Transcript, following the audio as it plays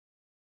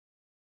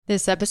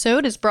This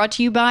episode is brought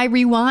to you by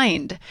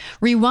Rewind.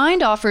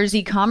 Rewind offers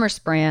e-commerce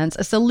brands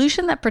a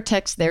solution that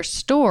protects their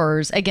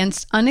stores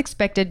against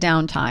unexpected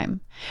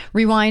downtime.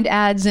 Rewind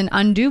adds an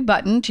undo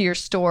button to your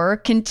store,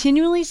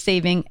 continually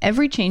saving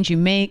every change you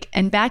make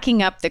and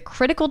backing up the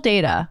critical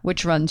data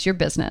which runs your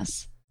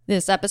business.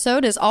 This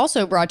episode is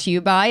also brought to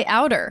you by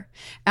Outer.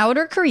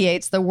 Outer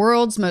creates the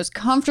world's most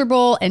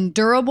comfortable and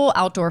durable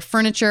outdoor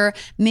furniture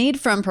made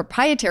from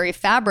proprietary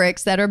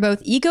fabrics that are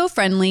both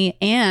eco-friendly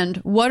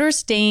and water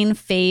stain,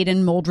 fade,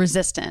 and mold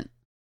resistant.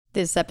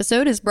 This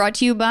episode is brought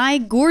to you by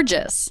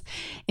Gorgias.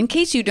 In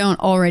case you don't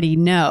already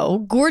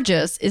know,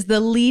 Gorgias is the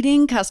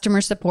leading customer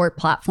support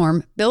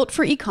platform built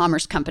for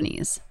e-commerce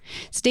companies.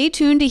 Stay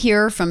tuned to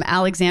hear from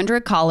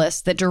Alexandra Collis,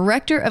 the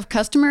Director of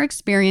Customer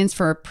Experience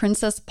for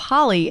Princess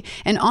Polly,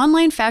 an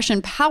online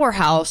fashion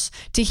powerhouse,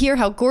 to hear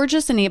how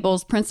Gorgias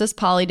enables Princess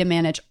Polly to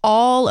manage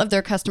all of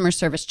their customer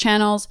service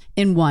channels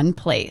in one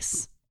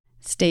place.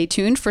 Stay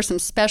tuned for some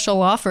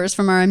special offers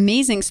from our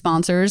amazing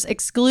sponsors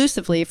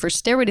exclusively for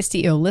Stairway to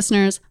CEO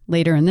listeners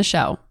later in the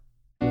show.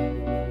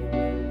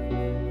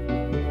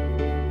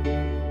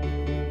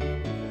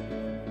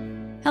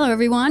 Hello,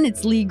 everyone.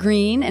 It's Lee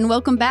Green, and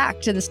welcome back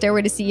to the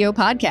Stairway to CEO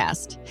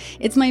podcast.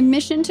 It's my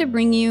mission to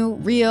bring you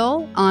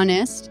real,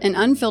 honest, and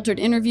unfiltered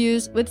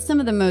interviews with some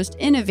of the most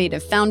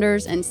innovative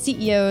founders and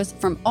CEOs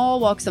from all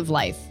walks of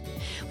life.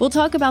 We'll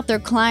talk about their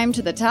climb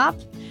to the top,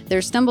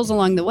 their stumbles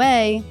along the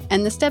way,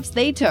 and the steps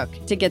they took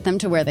to get them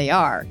to where they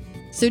are.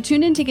 So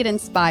tune in to get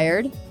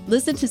inspired,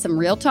 listen to some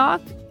real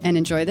talk, and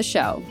enjoy the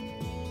show.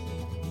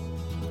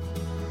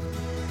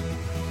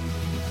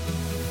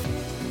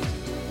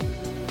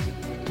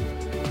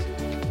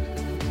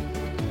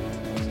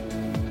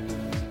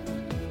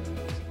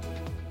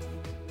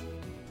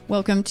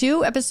 Welcome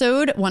to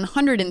episode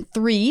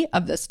 103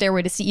 of the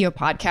Stairway to CEO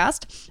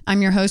podcast.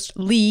 I'm your host,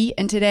 Lee,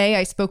 and today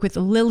I spoke with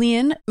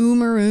Lillian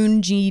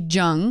Umaroonji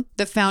Jung,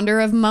 the founder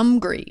of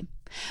Mumgri.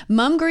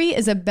 Mumgri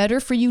is a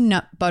better-for-you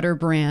nut butter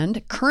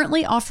brand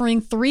currently offering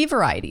 3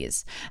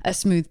 varieties: a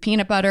smooth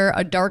peanut butter,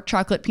 a dark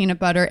chocolate peanut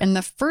butter, and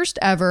the first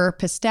ever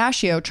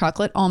pistachio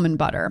chocolate almond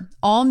butter,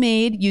 all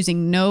made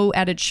using no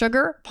added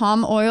sugar,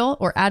 palm oil,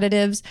 or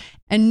additives,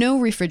 and no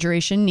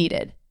refrigeration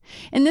needed.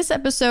 In this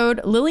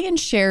episode, Lillian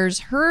shares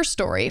her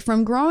story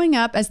from growing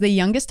up as the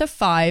youngest of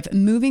 5,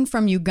 moving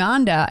from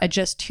Uganda at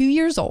just 2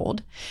 years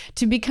old,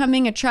 to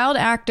becoming a child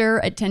actor,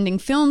 attending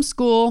film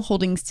school,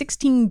 holding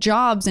 16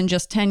 jobs in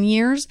just 10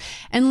 years,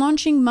 and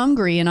launching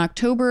Mumgri in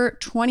October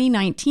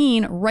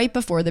 2019, right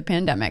before the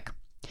pandemic.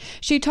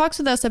 She talks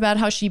with us about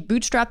how she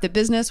bootstrapped the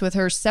business with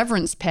her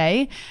severance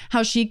pay,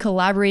 how she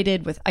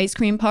collaborated with ice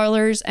cream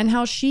parlors, and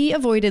how she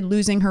avoided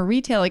losing her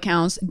retail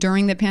accounts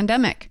during the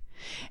pandemic.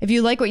 If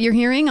you like what you're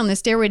hearing on the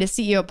Stairway to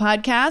CEO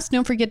podcast,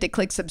 don't forget to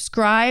click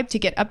subscribe to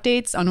get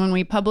updates on when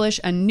we publish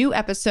a new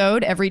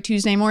episode every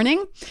Tuesday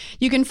morning.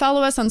 You can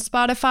follow us on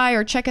Spotify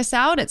or check us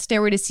out at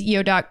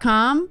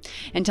stairwaytoceo.com.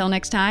 Until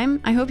next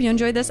time, I hope you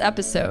enjoyed this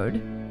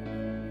episode.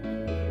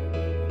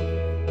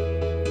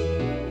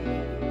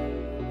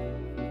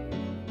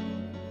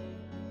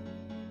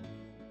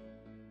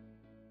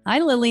 Hi,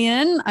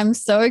 Lillian. I'm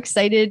so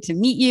excited to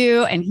meet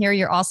you and hear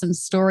your awesome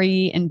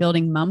story in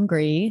building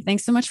Mumgri.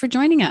 Thanks so much for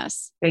joining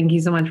us. Thank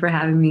you so much for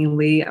having me,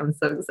 Lee. I'm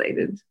so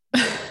excited.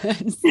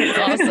 That's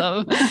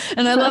awesome.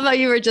 And I love how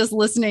you were just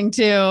listening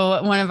to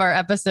one of our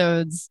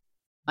episodes.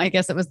 I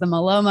guess it was the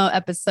Malomo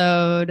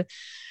episode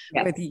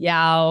with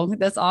Yao.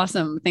 That's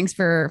awesome. Thanks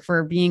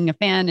for being a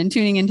fan and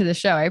tuning into the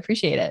show. I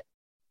appreciate it.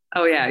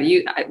 Oh, yeah.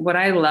 What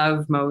I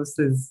love most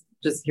is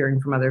just hearing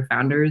from other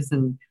founders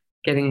and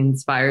getting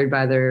inspired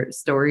by their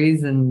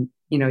stories. And,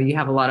 you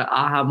have a lot of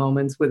aha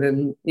moments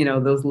within,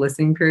 those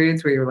listening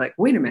periods where you're like,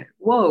 wait a minute,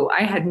 whoa,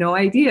 I had no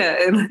idea.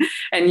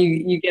 And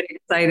you get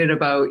excited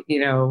about,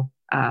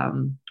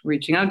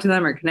 reaching out to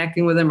them or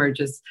connecting with them or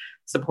just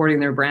supporting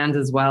their brands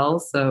as well.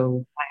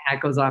 So my hat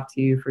goes off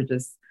to you for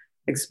just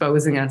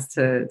exposing us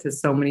to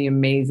so many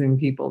amazing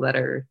people that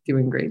are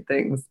doing great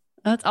things.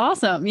 That's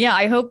awesome. Yeah.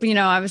 I hope,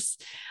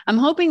 I'm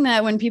hoping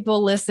that when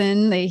people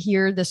listen, they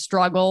hear the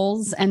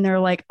struggles and they're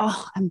like,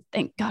 oh,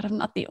 thank God I'm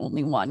not the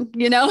only one,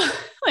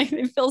 like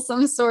they feel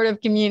some sort of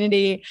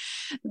community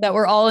that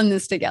we're all in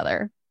this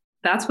together.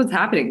 That's what's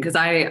happening. Cause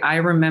I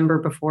remember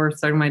before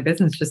starting my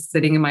business, just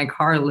sitting in my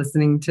car,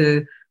 listening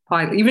to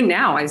even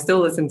now, I still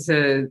listen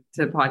to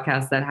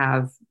podcasts that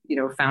have,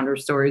 founder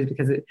stories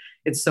because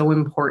it's so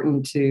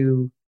important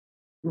to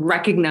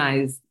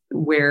recognize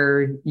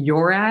where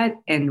you're at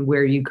and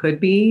where you could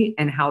be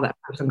and how that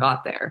person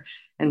got there.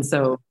 And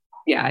so,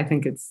 yeah, I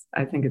think it's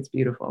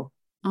beautiful.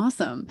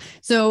 Awesome.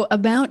 So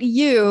about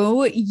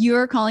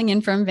you're calling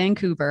in from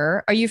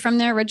Vancouver. Are you from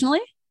there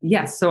originally?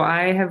 Yes. So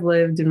I have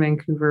lived in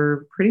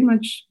Vancouver pretty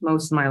much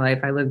most of my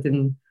life. I lived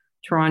in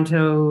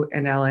Toronto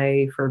and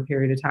LA for a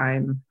period of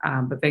time.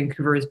 But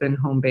Vancouver has been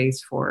home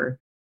base for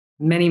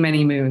many,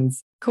 many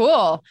moons.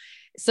 Cool.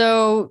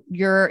 So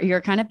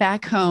you're kind of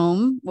back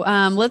home.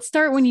 Let's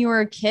start when you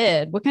were a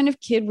kid. What kind of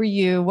kid were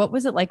you? What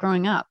was it like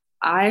growing up?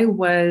 I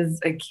was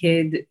a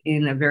kid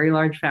in a very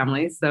large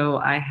family. So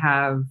I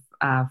have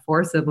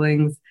four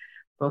siblings.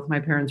 Both my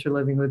parents were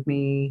living with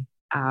me.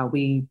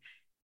 We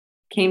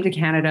came to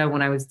Canada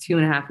when I was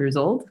 2.5 years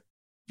old.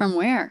 From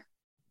where?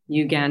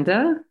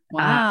 Uganda.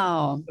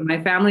 Wow.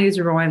 My family is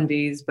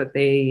Rwandese, but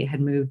they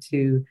had moved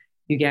to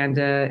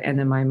Uganda. And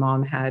then my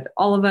mom had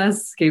all of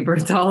us, gave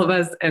birth to all of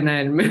us, and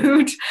then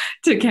moved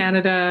to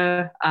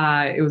Canada.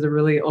 It was a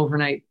really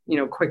overnight,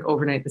 quick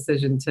overnight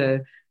decision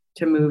to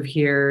move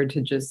here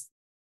to just,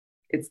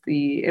 it's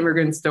the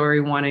immigrant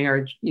story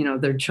wanting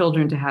their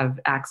children to have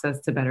access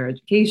to better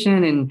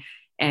education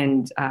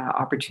and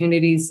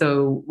opportunities.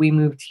 So we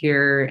moved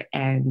here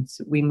and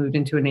we moved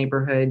into a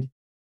neighborhood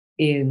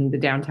in the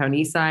downtown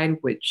east side,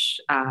 which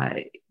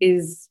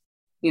is,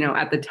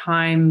 at the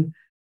time,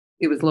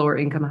 it was lower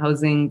income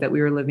housing that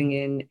we were living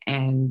in.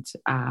 And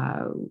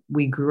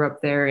we grew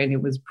up there, and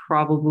it was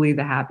probably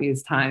the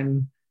happiest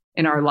time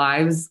in our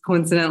lives,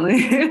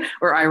 coincidentally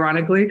or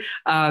ironically,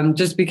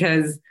 just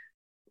because,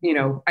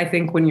 I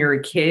think when you're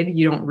a kid,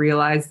 you don't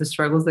realize the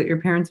struggles that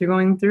your parents are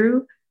going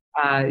through,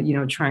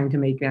 trying to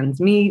make ends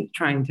meet,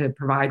 trying to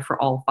provide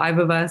for all five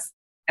of us.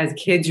 As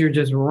kids, you're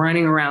just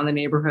running around the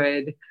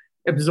neighborhood,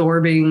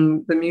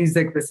 absorbing the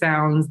music, the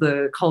sounds,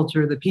 the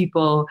culture, the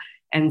people.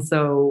 And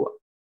so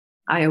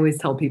I always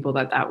tell people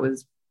that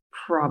was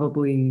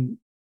probably,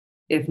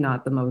 if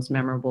not the most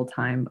memorable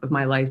time of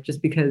my life,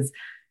 just because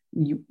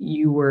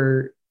you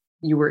were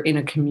in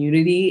a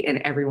community and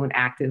everyone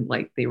acted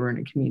like they were in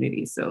a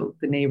community. So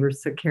the neighbors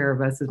took care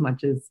of us as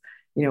much as,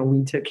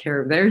 we took care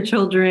of their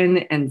children.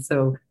 And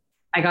so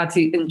I got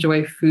to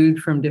enjoy food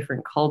from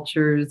different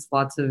cultures,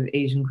 lots of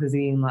Asian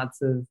cuisine,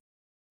 lots of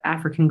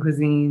African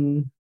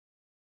cuisine.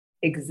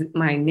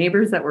 My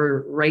neighbors that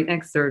were right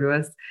next door to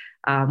us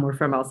were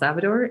from El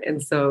Salvador.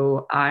 And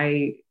so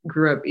I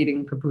grew up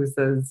eating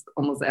pupusas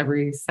almost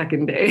every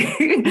second day.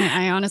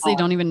 I honestly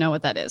don't even know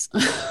what that is.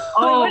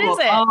 What is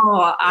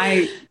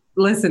it?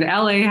 Listen,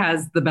 LA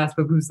has the best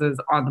pupusas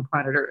on the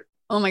planet Earth.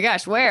 Oh my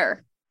gosh,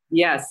 where?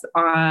 Yes,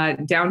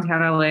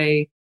 downtown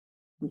LA.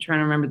 I'm trying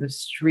to remember the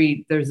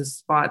street. There's a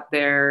spot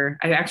there.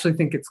 I actually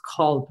think it's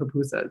called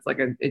Pupusa. It's like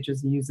it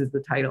just uses the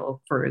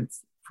title for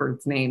its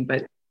name,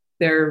 but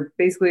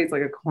it's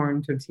like a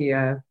corn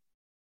tortilla,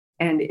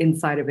 and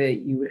inside of it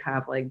you would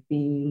have like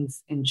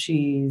beans and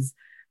cheese,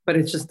 but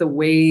it's just the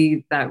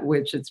way that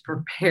which it's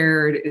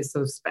prepared is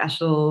so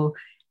special.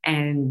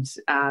 And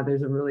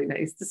there's a really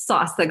nice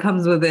sauce that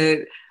comes with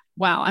it.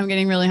 Wow, I'm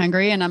getting really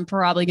hungry, and I'm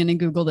probably going to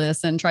Google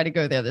this and try to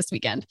go there this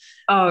weekend.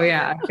 Oh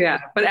yeah.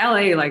 But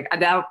LA, like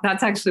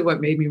that's actually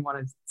what made me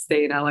want to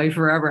stay in LA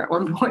forever at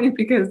one point,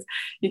 because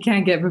you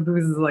can't get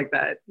pupusas like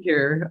that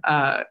here,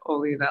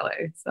 only in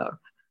LA. So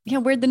yeah,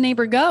 where'd the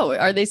neighbor go?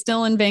 Are they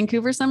still in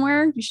Vancouver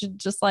somewhere? You should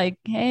just like,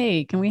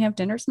 hey, can we have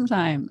dinner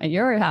sometime at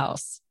your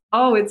house?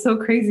 Oh, it's so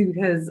crazy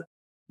because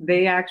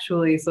they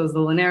actually, so it's the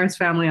Linares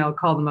family. I'll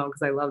call them out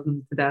because I love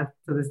them to death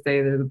to this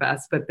day. They're the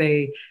best. But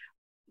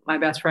my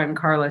best friend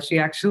Carla, she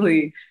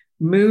actually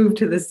moved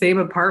to the same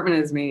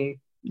apartment as me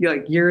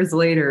like years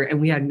later, and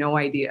we had no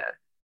idea.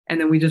 And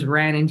then we just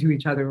ran into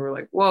each other and we're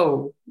like,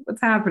 whoa,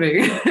 what's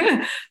happening?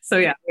 So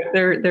yeah,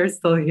 they're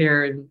still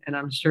here, and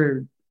I'm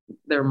sure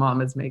their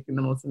mom is making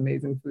the most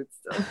amazing food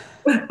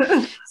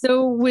still.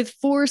 So with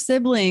four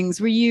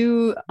siblings, were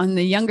you on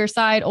the younger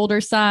side,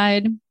 older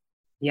side?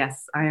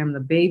 Yes, I am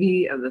the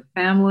baby of the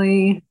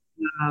family.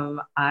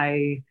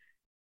 I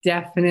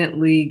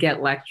definitely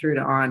get lectured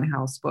on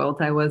how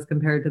spoiled I was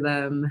compared to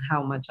them,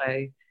 how much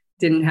I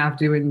didn't have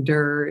to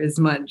endure as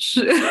much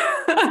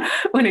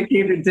when it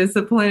came to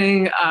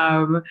disciplining.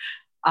 I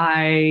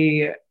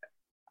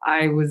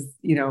was,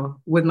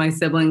 with my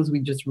siblings, we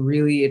just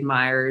really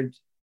admired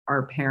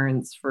our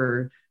parents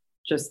for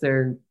just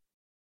their,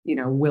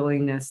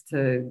 willingness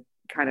to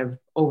kind of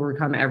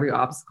overcome every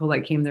obstacle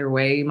that came their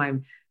way. My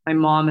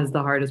mom is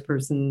the hardest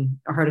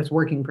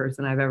working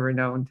person I've ever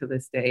known to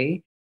this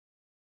day.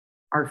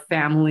 Our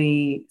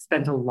family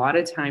spent a lot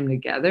of time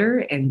together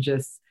and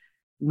just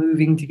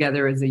moving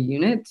together as a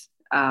unit.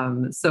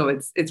 So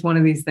it's one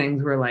of these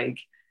things where, like,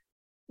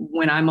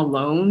 when I'm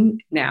alone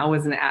now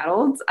as an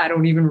adult, I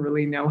don't even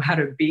really know how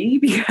to be,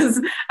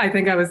 because I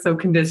think I was so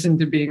conditioned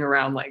to being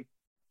around like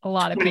a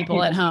lot of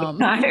people at home.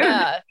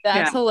 Yeah,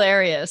 that's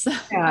hilarious.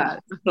 Yeah.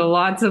 So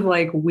lots of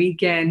like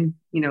weekend,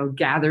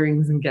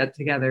 gatherings and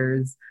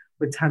get-togethers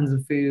with tons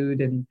of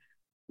food and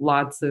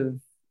lots of,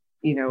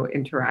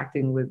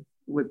 interacting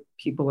with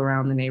people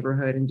around the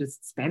neighborhood and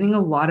just spending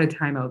a lot of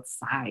time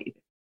outside.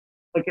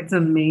 Like, it's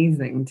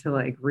amazing to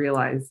like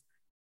realize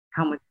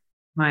how much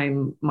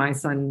time my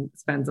son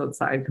spends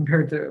outside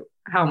compared to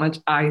how much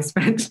I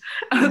spent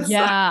outside.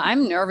 Yeah,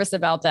 I'm nervous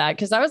about that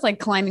because I was like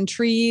climbing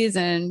trees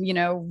and,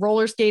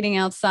 roller skating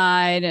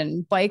outside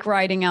and bike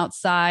riding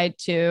outside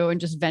too,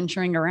 and just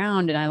venturing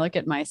around. And I look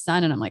at my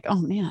son and I'm like, oh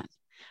man,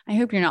 I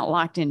hope you're not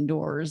locked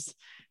indoors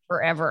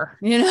forever.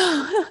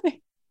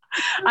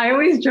 I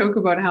always joke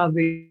about how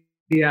the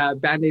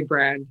Band-Aid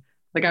brand,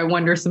 like, I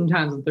wonder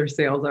sometimes what their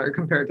sales are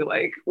compared to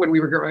like when we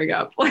were growing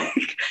up,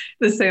 like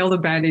the sales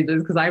of Band-Aids,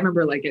 because I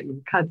remember like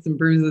getting cuts and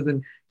bruises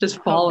and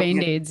just falling.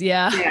 Band-Aids,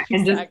 yeah.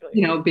 And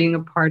exactly. Just, being a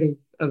part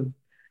of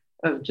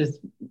of just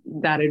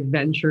that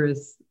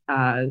adventurous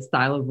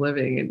style of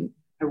living. And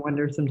I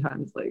wonder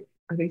sometimes, like,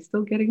 are they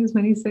still getting as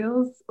many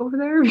sales over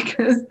there?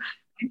 Because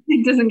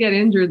it doesn't get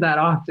injured that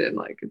often.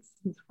 Like it's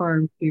far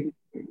and few.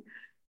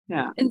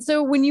 Yeah. And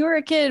so when you were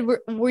a kid,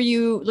 were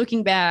you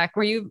looking back,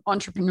 were you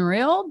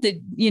entrepreneurial?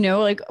 Did you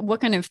know, like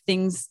what kind of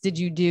things did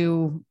you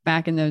do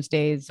back in those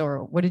days,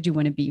 or what did you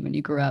want to be when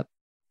you grew up?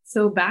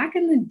 So back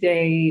in the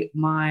day,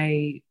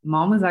 my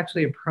mom was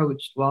actually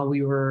approached while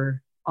we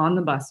were on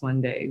the bus one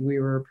day. We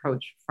were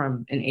approached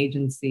from an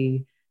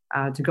agency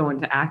to go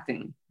into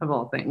acting, of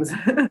all things.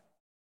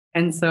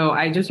 And so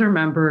I just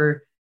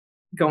remember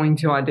going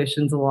to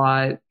auditions a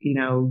lot,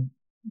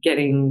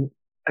 getting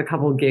a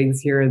couple gigs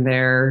here and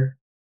there.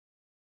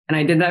 And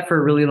I did that for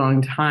a really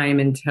long time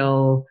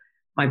until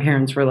my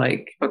parents were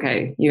like,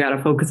 okay, you got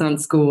to focus on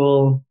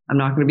school. We're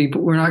not going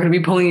to be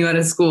pulling you out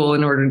of school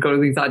in order to go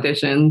to these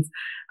auditions.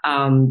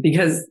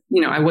 Because,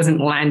 I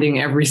wasn't landing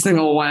every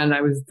single one.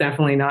 I was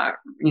definitely not,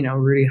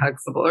 Rudy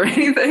Huxtable or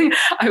anything.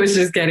 I was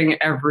just getting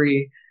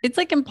It's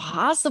like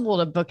impossible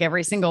to book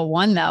every single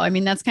one though. I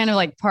mean, that's kind of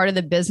like part of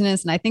the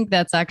business. And I think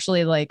that's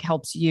actually like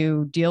helps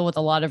you deal with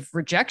a lot of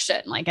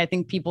rejection. Like I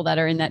think people that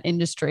are in that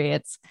industry,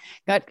 it's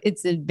got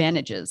its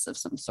advantages of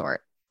some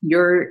sort.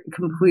 You're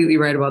completely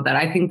right about that.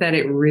 I think that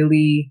it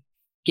really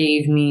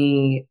gave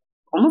me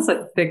almost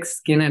a thick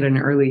skin at an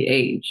early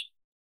age.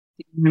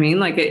 You know what I mean?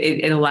 Like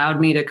it allowed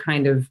me to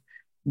kind of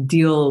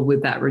deal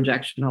with that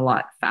rejection a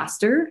lot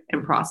faster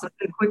and process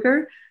it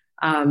quicker.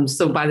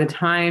 So by the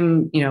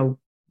time,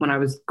 when I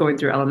was going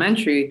through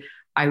elementary,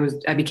 I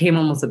became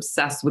almost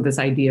obsessed with this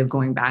idea of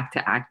going back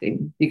to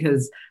acting,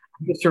 because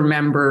I just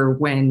remember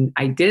when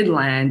I did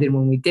land and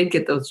when we did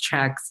get those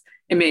checks,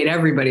 it made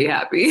everybody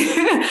happy.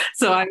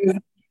 So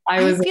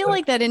I feel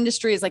like that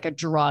industry is like a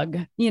drug,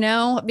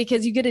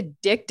 because you get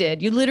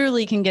addicted. You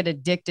literally can get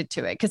addicted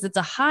to it because it's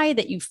a high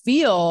that you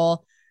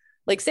feel.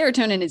 Like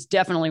serotonin is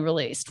definitely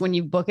released when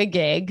you book a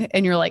gig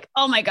and you're like,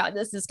 oh my God,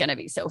 this is going to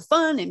be so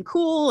fun and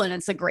cool. And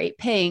it's a great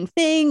paying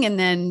thing. And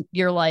then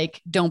you're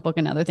like, don't book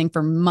another thing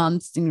for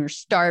months and you're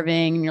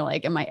starving. And you're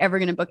like, am I ever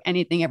going to book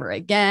anything ever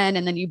again?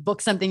 And then you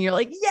book something, you're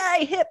like,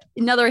 yay,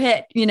 another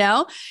hit,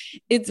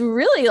 It's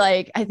really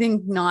like, I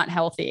think not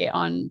healthy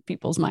on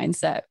people's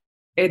mindset.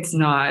 It's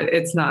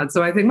not.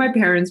 So I think my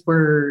parents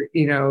were,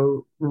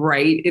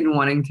 right in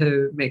wanting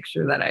to make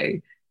sure that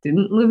I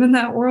didn't live in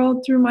that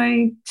world through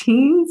my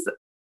teens.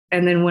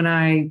 And then when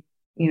I,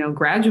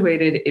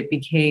 graduated, it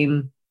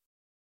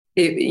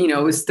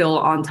was still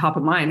on top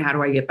of mind. How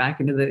do I get back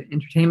into the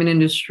entertainment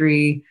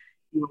industry?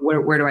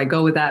 Where do I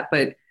go with that?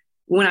 But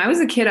when I was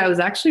a kid, I was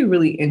actually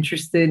really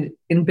interested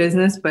in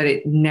business, but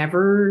it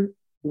never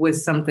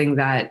was something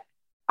that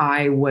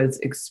I was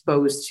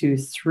exposed to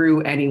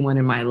through anyone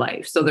in my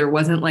life. So there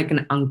wasn't like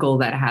an uncle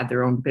that had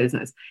their own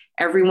business.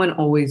 Everyone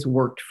always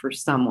worked for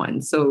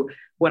someone. So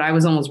what I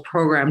was almost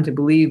programmed to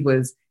believe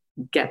was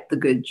get the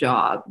good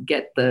job,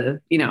 get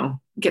the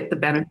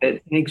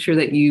benefits, make sure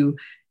that you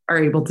are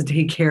able to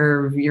take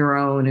care of your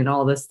own and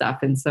all this stuff.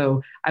 And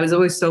so I was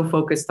always so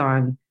focused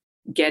on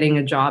getting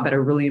a job at a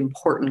really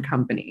important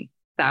company.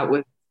 That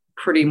was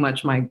pretty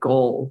much my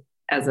goal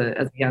as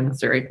a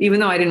youngster, even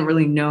though I didn't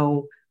really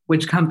know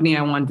which company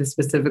I wanted to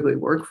specifically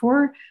work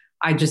for.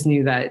 I just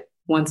knew that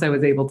once I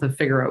was able to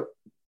figure out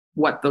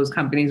what those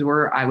companies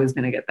were, I was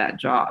going to get that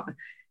job.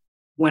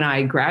 When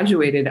I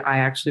graduated,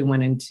 I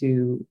went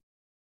to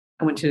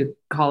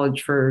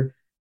college for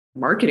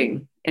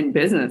marketing and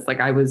business. Like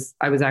I was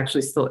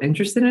actually still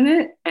interested in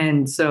it.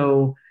 And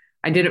so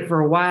I did it for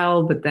a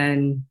while, but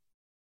then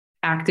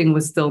acting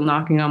was still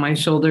knocking on my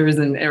shoulders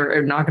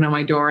or knocking on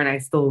my door. And I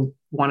still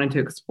wanted to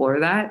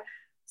explore that.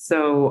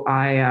 So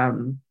I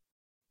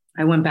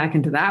went back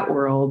into that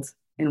world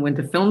and went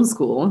to film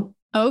school.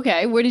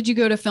 Okay. Where did you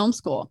go to film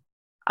school?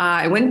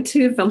 I went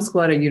to film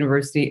school at a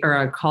university or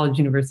a college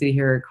university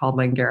here called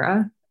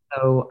Langara.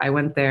 So I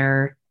went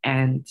there,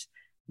 and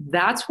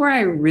that's where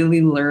I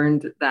really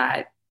learned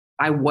that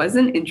I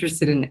wasn't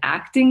interested in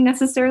acting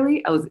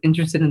necessarily. I was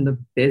interested in the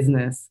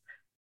business,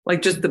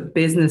 like just the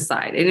business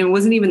side. And it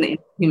wasn't even the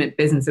entertainment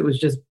business. It was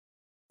just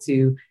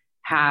to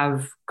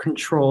have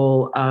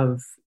control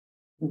of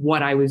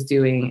what I was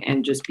doing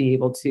and just be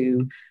able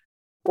to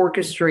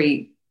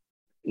orchestrate,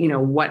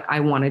 what I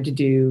wanted to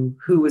do,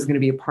 who was going to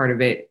be a part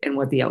of it, and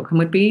what the outcome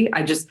would be.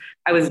 I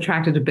was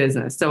attracted to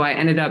business. So I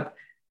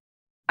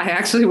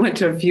actually went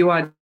to a few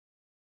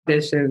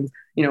auditions,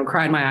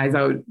 cried my eyes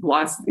out,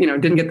 lost,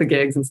 didn't get the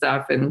gigs and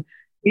stuff, and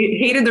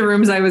hated the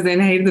rooms I was in,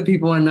 hated the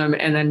people in them.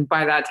 And then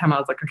by that time I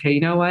was like, okay, you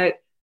know what? I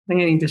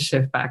think I need to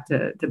shift back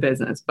to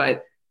business.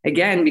 But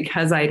again,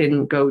 because I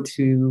didn't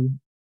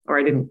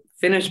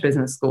finish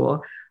business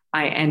school,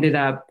 I ended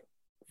up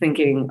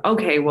thinking,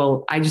 okay,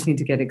 well, I just need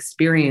to get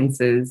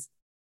experiences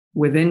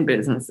within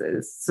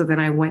businesses. So then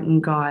I went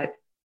and got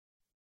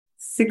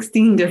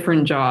 16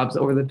 different jobs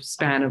over the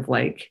span of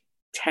like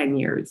 10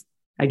 years.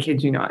 I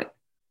kid you not.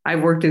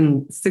 I've worked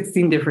in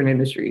 16 different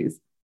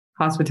industries: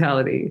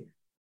 hospitality,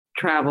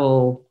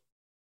 travel,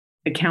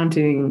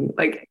 accounting,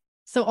 like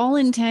So all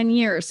in 10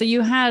 years. So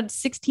you had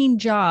 16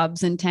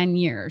 jobs in 10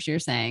 years, you're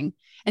saying.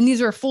 And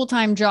these were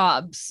full-time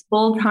jobs.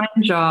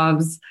 Full-time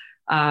jobs,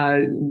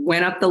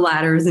 went up the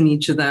ladders in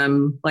each of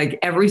them, like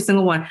every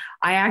single one.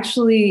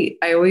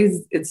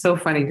 It's so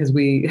funny because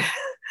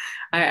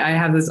I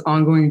have this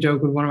ongoing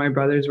joke with one of my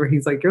brothers where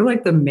he's like, you're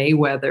like the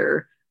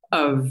Mayweather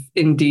of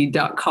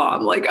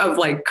Indeed.com, like of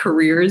like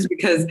careers,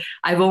 because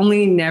I've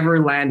only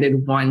never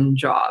landed one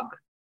job.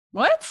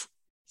 What?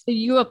 So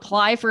you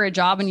apply for a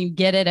job and you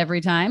get it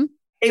every time?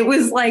 It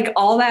was like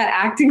all that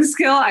acting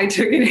skill. I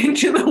took it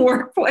into the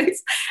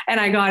workplace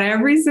and I got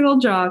every single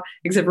job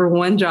except for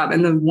one job.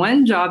 And the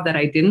one job that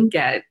I didn't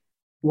get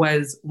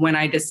was when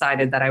I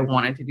decided that I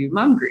wanted to do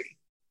Mumgry.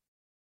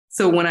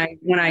 So when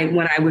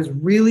I was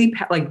really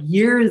like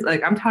years,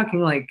 like I'm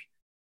talking like,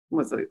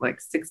 was it like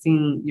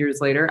 16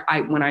 years later,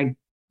 when I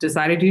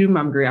decided to do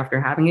Mumgry after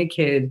having a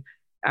kid,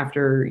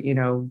 after,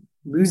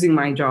 losing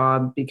my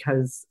job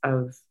because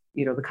of,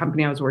 the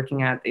company I was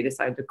working at, they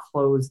decided to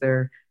close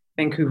their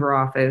Vancouver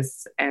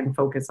office and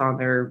focus on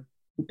their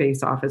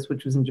base office,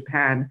 which was in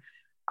Japan.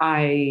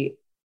 I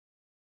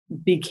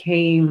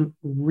became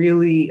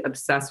really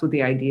obsessed with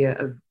the idea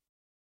of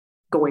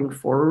going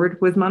forward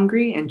with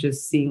Mumgry and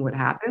just seeing what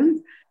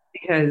happens,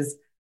 because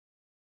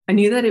I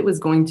knew that it was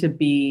going to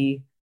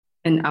be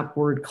an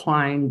upward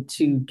climb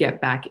to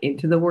get back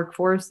into the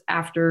workforce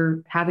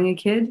after having a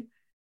kid,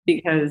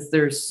 because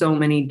there's so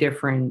many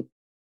different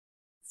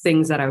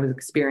things that I was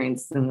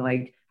experiencing.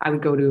 Like I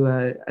would go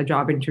to a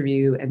job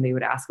interview and they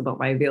would ask about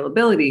my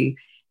availability.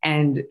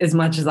 And as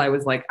much as I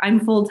was like, I'm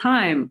full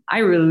time, I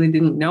really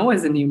didn't know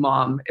as a new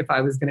mom if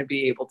I was going to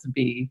be able to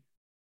be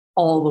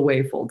all the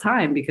way full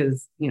time,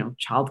 because,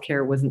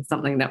 childcare wasn't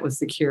something that was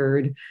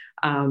secured.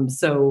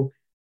 So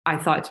I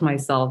thought to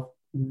myself,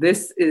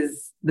 this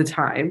is the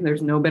time.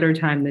 There's no better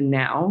time than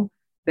now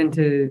than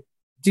to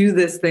do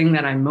this thing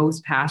that I'm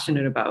most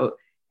passionate about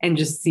and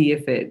just see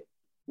if it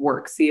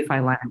works, see if I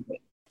land it.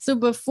 So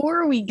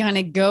before we kind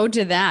of go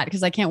to that,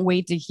 because I can't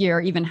wait to hear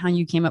even how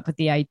you came up with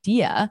the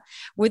idea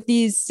with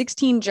these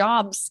 16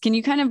 jobs, can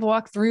you kind of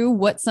walk through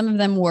what some of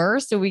them were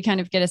so we kind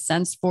of get a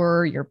sense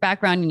for your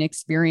background and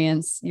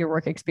experience, your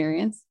work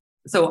experience?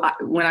 So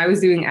when I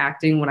was doing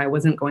acting, when I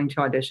wasn't going to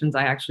auditions,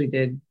 I actually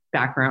did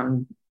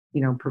background,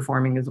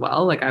 performing as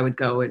well. Like I would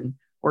go and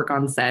work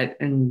on set,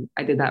 and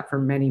I did that for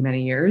many,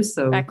 many years.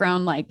 So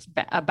background, like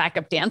a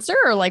backup dancer,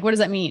 or like, what does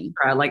that mean?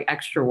 Like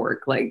extra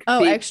work, like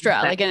extra,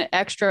 like an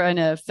extra in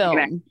a film.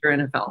 Like an extra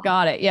in a film.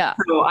 Got it. Yeah.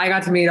 So I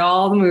got to meet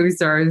all the movie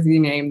stars, you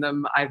name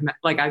them.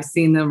 I've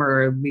seen them,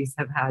 or at least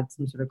have had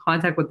some sort of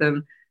contact with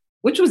them,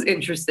 which was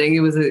interesting.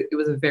 It was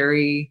a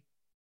very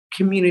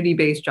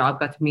community-based job.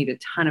 Got to meet a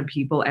ton of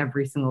people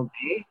every single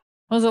day.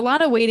 There was a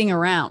lot of waiting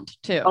around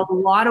too. A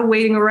lot of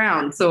waiting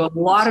around. So a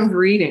lot of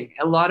reading,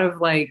 a lot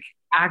of like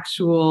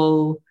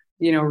actual,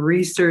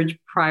 research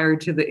prior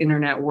to the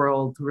internet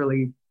world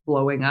really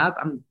blowing up.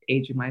 I'm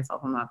aging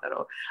myself. I'm not that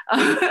old.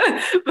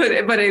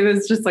 But it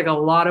was just like a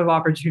lot of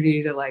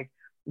opportunity to like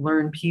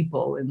learn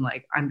people and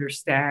like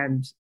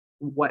understand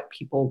what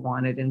people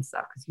wanted and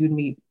stuff, because you'd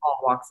meet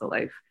all walks of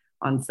life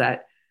on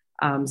set.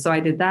 So I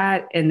did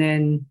that. And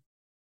then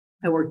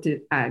I worked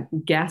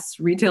at Guess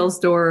retail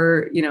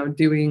store,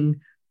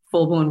 doing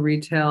full-blown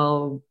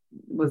retail,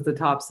 was the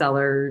top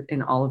seller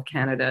in all of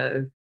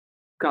Canada.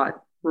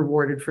 Got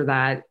rewarded for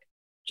that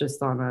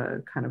just on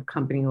a kind of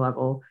company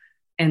level.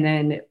 And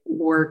then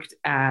worked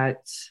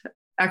at,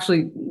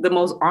 actually the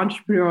most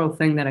entrepreneurial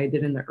thing that I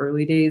did in the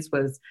early days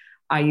was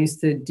I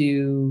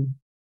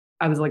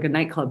was like a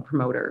nightclub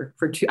promoter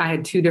I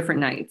had two different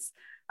nights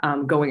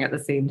going at the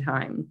same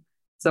time.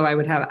 So I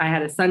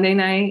had a Sunday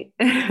night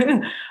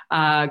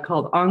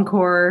called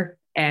Encore,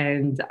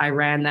 and I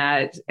ran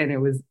that, and it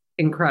was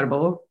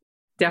incredible.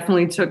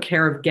 Definitely took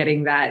care of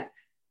getting that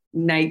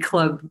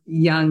nightclub,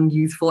 young,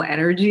 youthful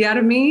energy out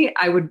of me.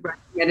 I would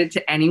recommend it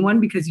to anyone,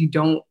 because you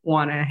don't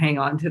want to hang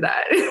on to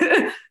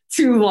that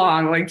too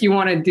long. Like you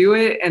want to do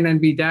it and then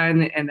be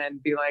done and then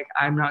be like,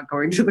 I'm not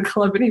going to the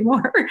club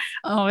anymore.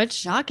 Oh, it's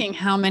shocking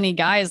how many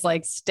guys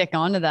like stick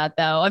onto that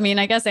though. I mean,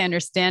 I guess I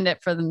understand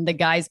it from the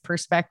guy's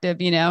perspective,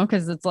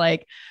 because it's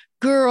like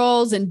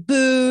girls and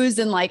booze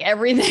and like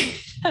everything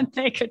that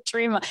they could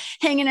dream of,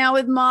 hanging out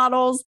with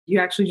models. You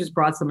actually just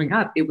brought something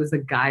up. It was a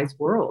guy's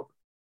world.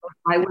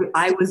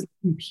 I was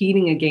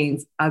competing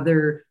against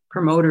other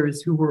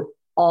promoters who were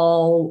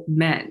all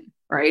men,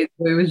 right?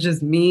 So it was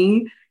just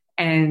me,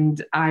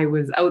 and I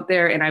was out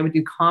there, and I would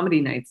do comedy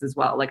nights as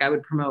well. Like I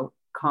would promote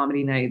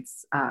comedy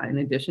nights in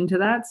addition to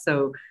that.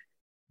 So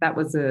that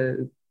was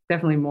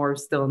definitely more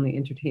still in the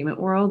entertainment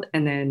world.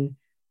 And then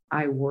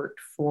I worked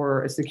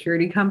for a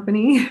security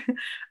company,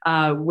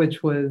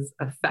 which was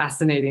a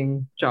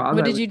fascinating job.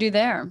 What did you do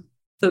there?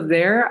 So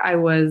there I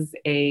was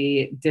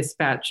a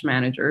dispatch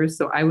manager.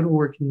 So I would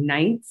work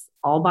nights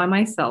all by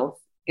myself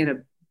in a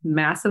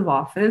massive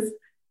office,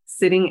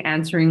 sitting,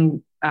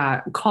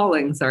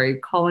 calling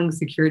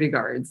security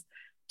guards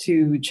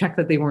to check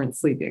that they weren't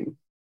sleeping.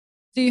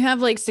 So you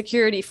have like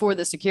security for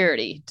the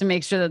security to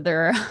make sure that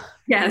they're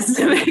Yes,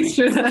 to make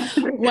sure that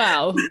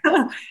wow.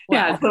 Yeah.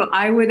 Wow. So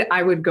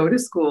I would go to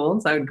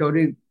school. So I would go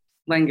to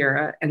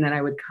Langara and then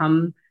I would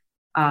come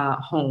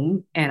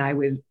home and I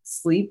would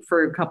sleep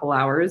for a couple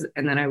hours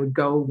and then I would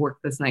go work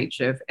this night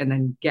shift and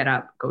then get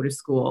up, go to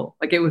school.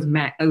 Like it was,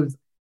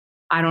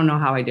 I don't know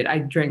how I did. I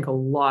drank a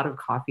lot of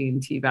coffee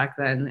and tea back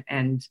then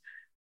and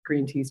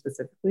green tea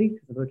specifically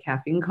because of the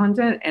caffeine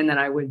content. And then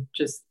I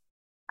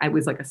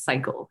was like a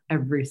cycle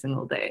every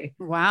single day.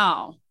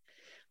 Wow.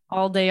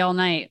 All day, all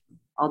night.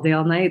 All day,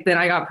 all night. Then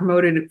I got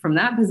promoted from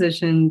that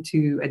position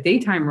to a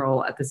daytime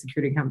role at the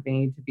security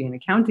company to be an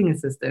accounting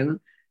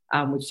assistant,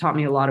 which taught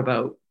me a lot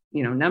about,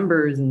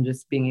 numbers and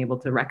just being able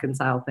to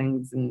reconcile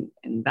things and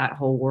that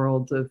whole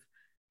world of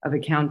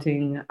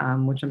accounting,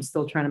 which I'm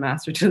still trying to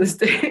master to this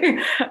day.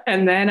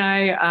 And then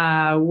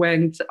I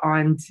went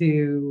on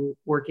to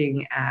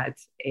working at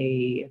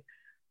trying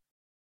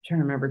to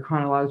remember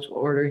chronological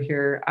order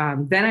here.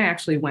 Then I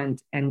actually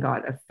went and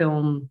got a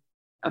film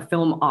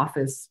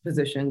office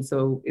position.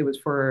 So it was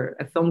for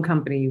a film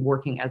company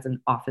working as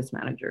an office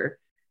manager.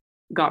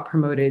 Got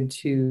promoted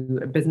to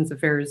a business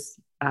affairs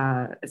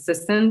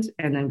assistant,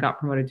 and then got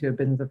promoted to a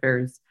business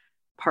affairs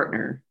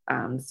partner.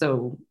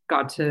 So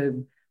got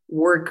to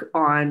work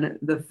on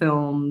the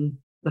film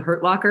The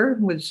Hurt Locker,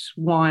 which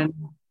won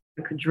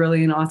a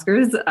quadrillion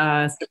Oscars,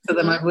 6 of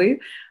them, I believe.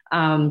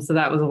 So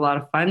that was a lot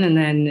of fun. And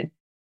then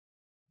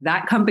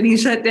that company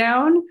shut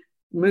down,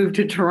 moved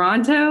to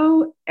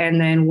Toronto,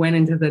 and then went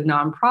into the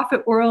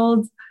nonprofit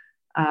world,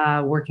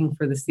 working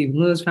for the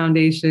Stephen Lewis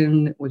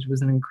Foundation, which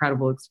was an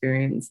incredible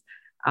experience.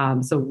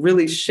 So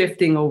really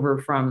shifting over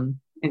from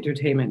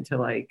entertainment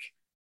to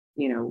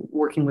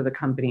working with a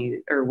company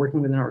or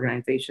working with an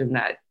organization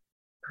that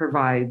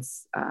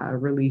provides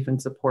relief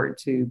and support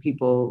to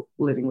people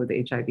living with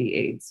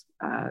HIV/AIDS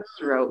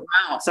throughout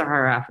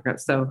Sahara Africa.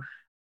 So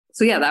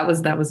yeah, that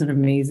was an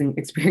amazing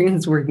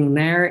experience working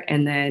there,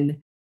 and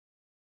then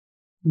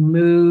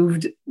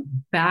moved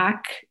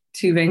back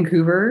to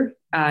Vancouver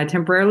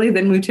temporarily,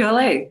 then moved to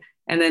LA.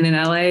 And then in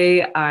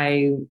LA,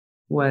 I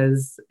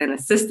was an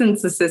assistant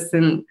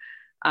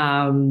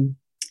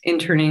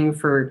interning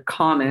for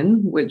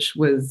Common, which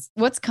was...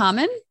 What's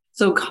Common?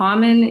 So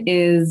Common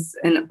is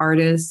an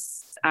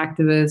artist,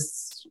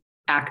 activist,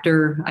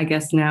 actor, I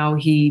guess now.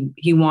 He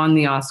won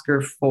the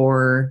Oscar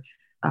for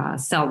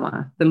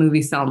Selma, the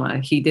movie Selma.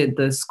 He did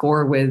the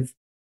score with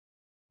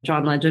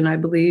John Legend, I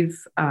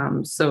believe.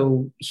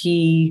 So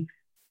he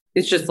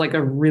is just like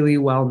a really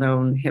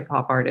well-known hip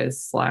hop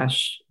artist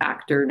 /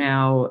 actor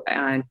now.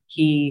 And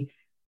he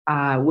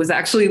was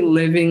actually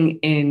living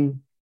in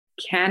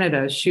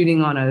Canada,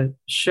 shooting on a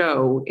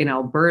show in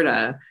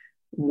Alberta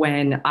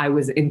when I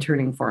was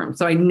interning for him.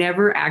 So I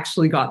never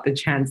actually got the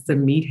chance to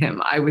meet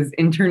him. I was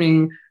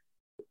interning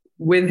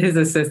with his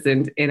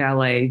assistant in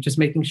LA, just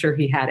making sure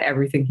he had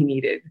everything he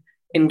needed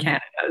in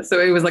Canada. So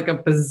it was like a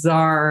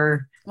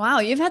bizarre... Wow,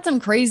 you've had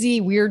some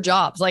crazy, weird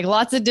jobs, like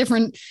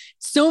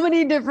so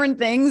many different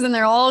things, and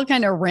they're all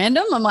kind of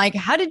random. I'm like,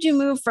 how did you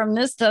move from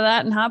this to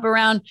that and hop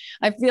around?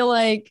 I feel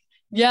like,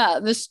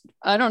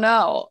 I don't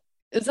know.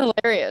 It's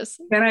hilarious.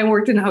 Then I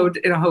worked in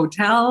a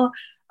hotel,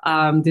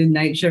 did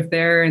night shift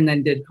there, and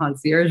then did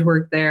concierge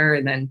work there,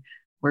 and then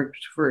worked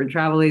for a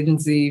travel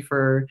agency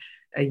for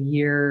a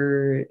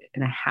year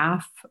and a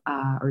half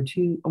or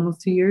almost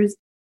 2 years.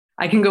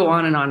 I can go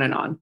on and on and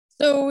on.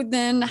 So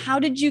then how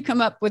did you come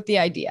up with the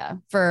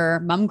idea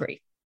for Mumgry?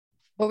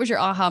 What was your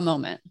aha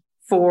moment?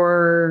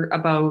 For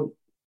about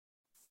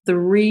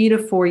 3 to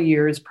 4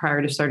 years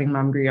prior to starting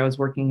Mumgry, I was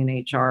working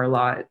in HR a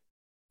lot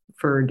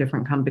for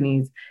different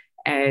companies.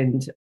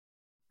 And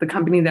the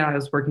company that I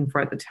was working for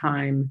at the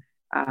time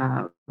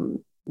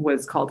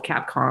was called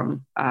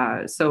Capcom.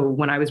 So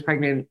when I was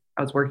pregnant,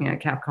 I was working at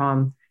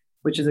Capcom,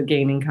 which is a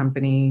gaming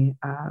company,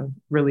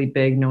 really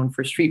big, known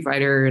for Street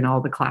Fighter and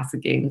all the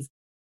classic games.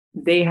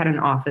 They had an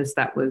office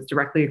that was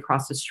directly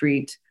across the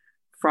street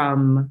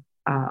from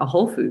a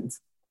Whole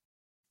Foods.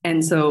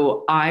 And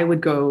so I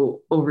would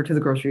go over to the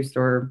grocery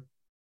store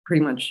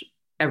pretty much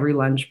every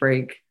lunch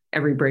break,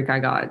 every break I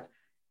got.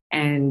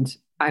 And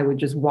I would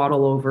just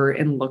waddle over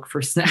and look for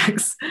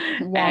snacks.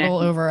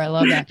 Over. I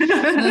love that.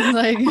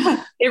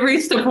 It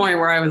reached a point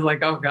where I was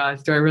like, oh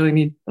gosh, do I really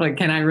need,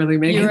 can I really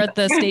make it? You're at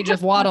the stage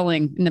of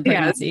waddling in the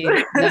pregnancy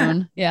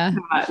zone. Yeah.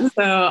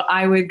 So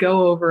I would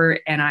go over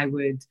and I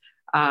would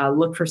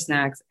look for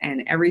snacks.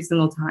 And every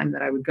single time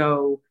that I would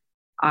go,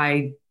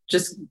 I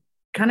just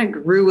kind of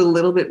grew a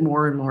little bit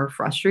more and more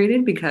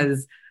frustrated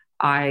because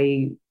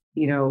I,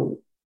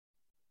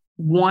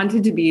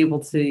 wanted to be able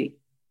to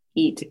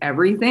eat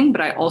everything,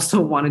 but I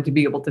also wanted to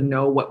be able to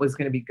know what was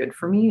going to be good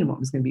for me and what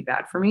was going to be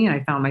bad for me. And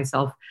I found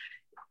myself,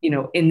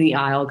 in the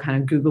aisle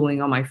kind of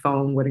Googling on my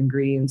phone what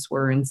ingredients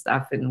were and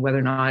stuff and whether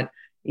or not,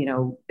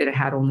 it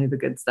had only the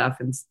good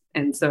stuff.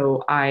 And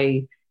so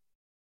I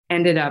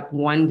ended up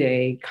one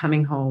day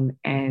coming home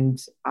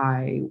and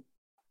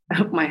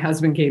my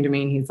husband came to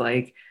me and he's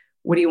like,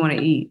 what do you want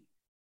to eat?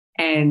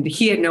 And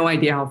he had no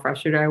idea how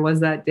frustrated I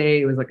was that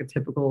day. It was like a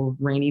typical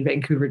rainy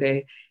Vancouver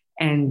day.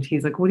 And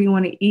he's like, what do you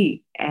want to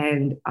eat?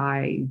 And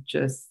I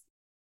just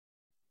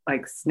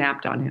like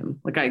snapped on him.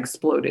 Like I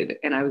exploded.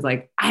 And I was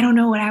like, I don't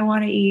know what I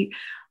want to eat.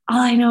 All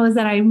I know is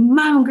that I'm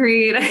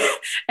hungry.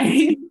 And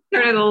he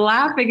started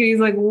laughing and he's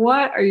like,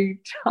 what are you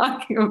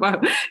talking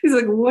about? He's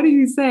like, what are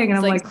you saying? And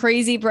It's I'm like,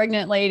 crazy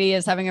pregnant lady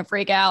is having a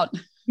freak out.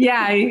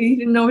 yeah, he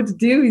didn't know what to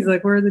do. He's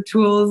like, where are the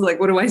tools? Like,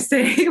 what do I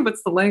say?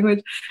 What's the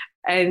language?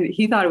 And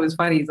he thought it was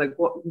funny. He's like,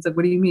 what? He's like,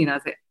 what do you mean? I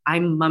was like,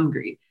 I'm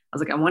hungry. I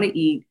was like, I want to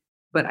eat,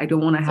 but I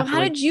don't want to have So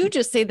how did you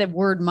just say the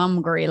word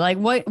mumgry? Like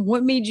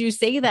what made you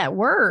say that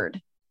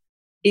word?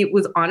 It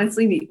was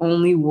honestly the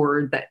only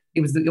word that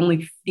it was the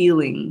only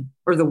feeling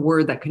or the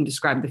word that can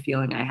describe the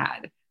feeling I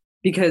had.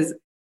 Because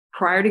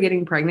prior to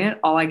getting pregnant,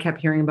 all I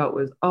kept hearing about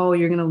was, oh,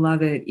 you're going to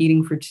love it.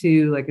 Eating for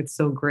two. Like, it's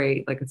so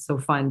great. Like, it's so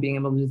fun being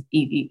able to just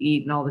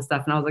eat and all this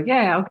stuff. And I was like,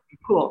 yeah, okay,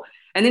 cool.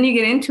 And then you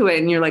get into it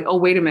and you're like, oh,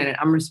 wait a minute.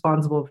 I'm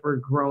responsible for a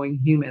growing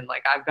human.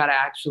 Like, I've got to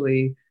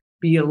actually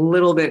be a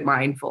little bit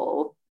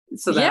mindful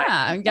so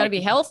that you got to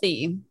be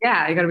healthy.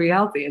 Yeah, I got to be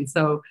healthy. And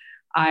so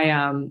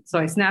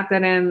I snapped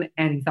at him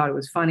and he thought it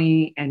was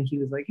funny. And he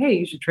was like, hey,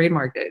 you should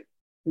trademark it.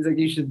 He's like,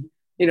 you should,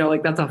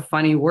 like that's a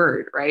funny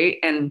word. Right.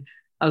 And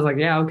I was like,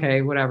 yeah,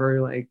 okay,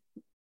 whatever. Like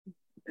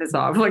piss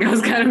off. Like I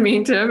was kind of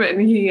mean to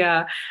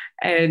him.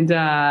 And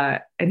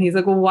and he's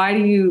like, well, why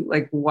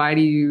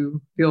do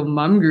you feel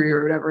mumgry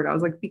or whatever? And I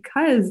was like,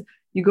 because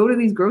you go to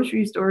these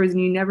grocery stores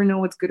and you never know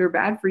what's good or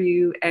bad for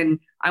you. And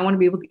I want to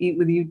be able to eat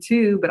with you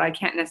too, but I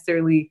can't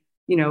necessarily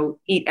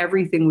eat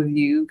everything with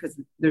you because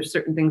there's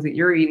certain things that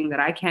you're eating that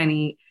I can't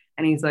eat.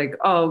 And he's like,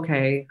 oh,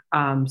 okay.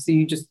 So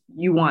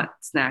you want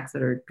snacks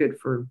that are good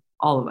for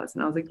all of us.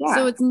 And I was like, yeah.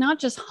 So it's not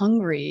just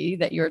hungry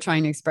that you're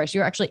trying to express.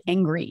 You're actually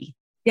angry.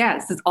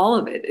 Yes, it's all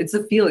of it. It's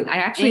a feeling. I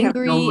actually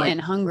angry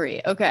and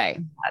hungry. Okay.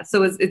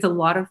 So it's a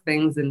lot of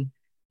things. And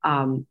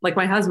like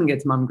my husband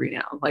gets mumgry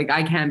now. Like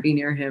I can't be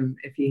near him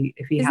if he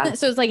has.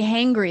 So it's like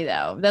hangry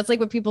though. That's like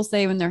what people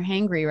say when they're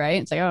hangry,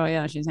 right? It's like, oh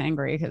yeah, she's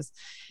hangry because.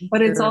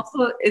 But it's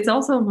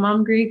also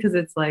mumgry because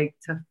it's like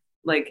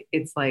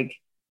it's like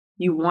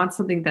you want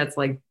something that's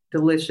like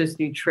delicious,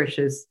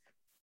 nutritious,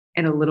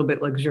 and a little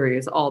bit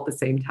luxurious all at the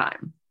same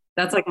time.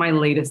 That's like my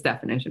latest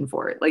definition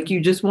for it. Like you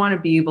just want to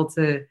be able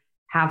to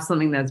have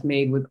something that's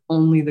made with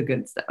only the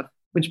good stuff,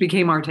 which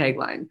became our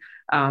tagline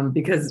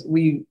because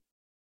we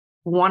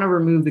want to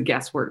remove the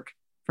guesswork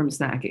from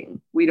snacking.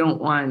 We don't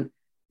want,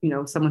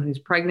 someone who's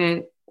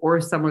pregnant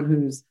or someone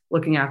who's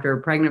looking after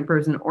a pregnant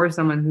person or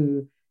someone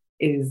who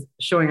is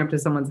showing up to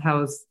someone's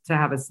house to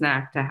have a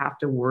snack to have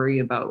to worry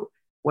about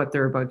what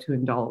they're about to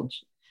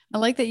indulge. I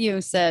like that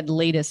you said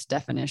latest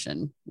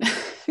definition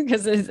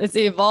because it's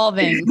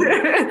evolving.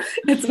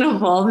 It's an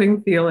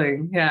evolving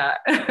feeling.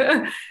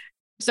 Yeah.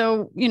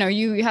 So,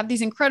 you have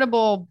these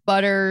incredible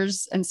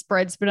butters and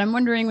spreads, but I'm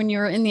wondering when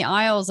you're in the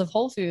aisles of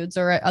Whole Foods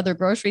or at other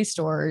grocery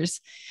stores,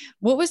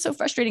 what was so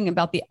frustrating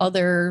about the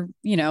other,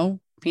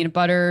 peanut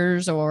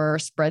butters or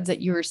spreads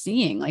that you were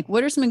seeing? Like,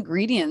 what are some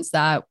ingredients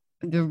that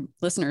the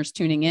listeners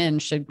tuning in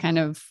should kind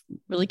of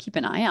really keep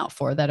an eye out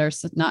for that are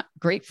not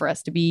great for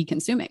us to be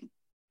consuming?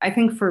 I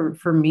think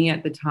for me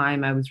at the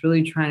time, I was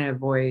really trying to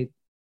avoid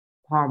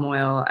palm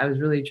oil. I was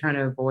really trying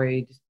to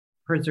avoid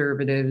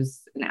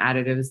preservatives and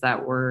additives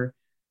that were,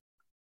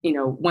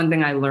 one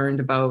thing I learned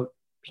about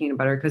peanut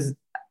butter, because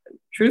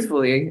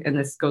truthfully, and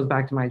this goes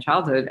back to my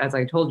childhood, as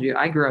I told you,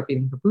 I grew up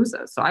eating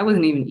pupusas. So I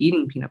wasn't even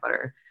eating peanut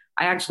butter.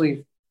 I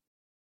actually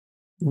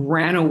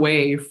ran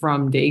away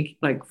from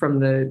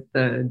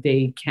the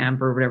day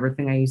camp or whatever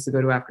thing I used to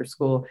go to after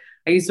school.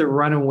 I used to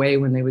run away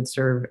when they would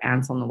serve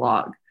ants on the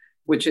log,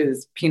 which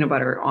is peanut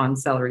butter on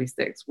celery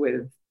sticks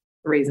with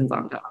raisins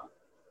on top.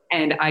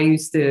 And I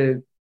used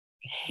to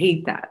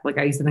hate that. Like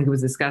I used to think it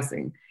was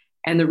disgusting.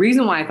 And the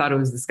reason why I thought it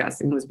was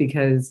disgusting was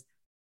because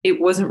it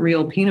wasn't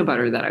real peanut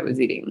butter that I was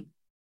eating.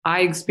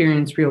 I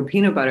experienced real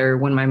peanut butter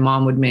when my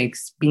mom would make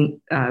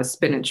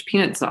spinach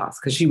peanut sauce,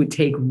 because she would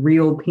take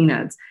real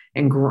peanuts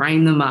and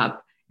grind them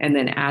up and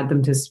then add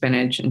them to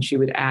spinach. And she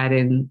would add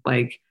in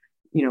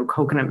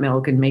coconut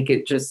milk and make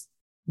it just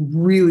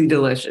really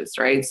delicious,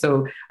 right?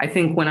 So I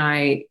think when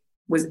I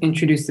was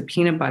introduced to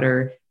peanut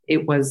butter,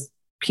 it was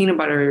peanut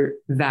butter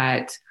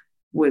that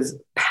was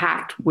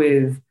packed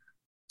with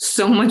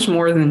so much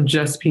more than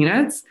just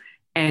peanuts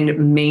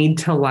and made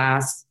to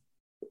last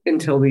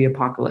until the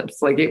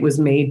apocalypse. Like it was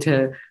made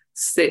to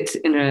sit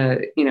in a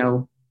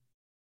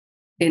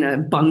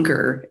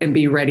bunker and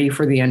be ready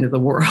for the end of the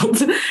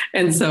world.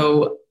 And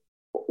so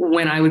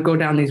when I would go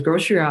down these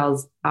grocery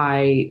aisles,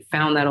 I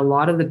found that a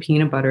lot of the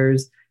peanut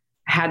butters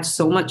had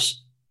so much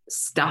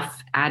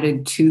stuff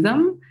added to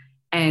them.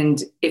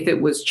 And if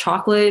it was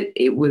chocolate,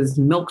 it was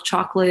milk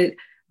chocolate.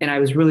 And I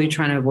was really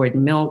trying to avoid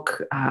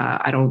milk.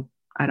 I don't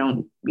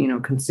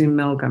consume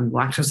milk. I'm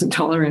lactose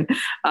intolerant.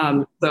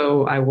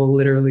 So I will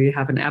literally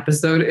have an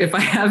episode if I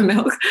have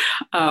milk.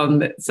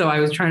 So I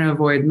was trying to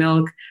avoid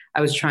milk.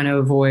 I was trying to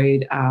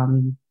avoid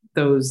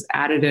those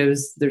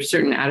additives. There's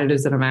certain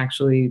additives that I'm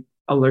actually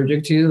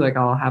allergic to. Like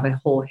I'll have a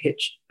whole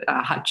hitch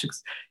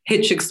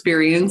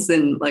experience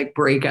and like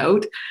break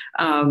out.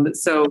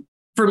 So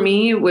for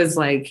me, it was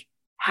like,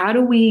 how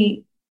do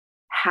we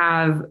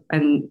have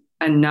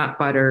a nut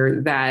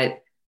butter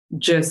that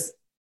just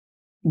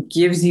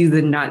gives you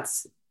the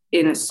nuts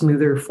in a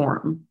smoother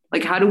form?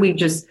 Like, how do we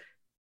just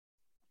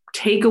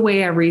take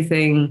away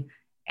everything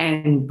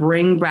and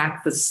bring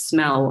back the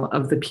smell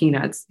of the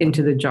peanuts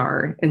into the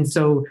jar? And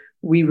so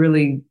we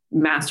really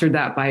mastered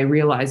that by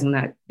realizing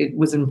that it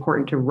was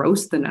important to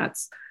roast the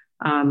nuts.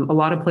 A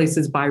lot of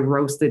places buy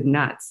roasted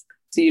nuts,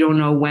 so you don't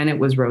know when it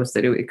was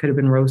roasted. It could have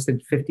been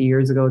roasted 50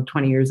 years ago,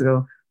 20 years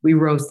ago. We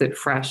roast it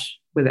fresh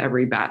with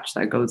every batch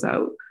that goes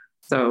out.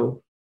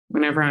 So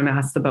whenever I'm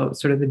asked about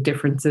sort of the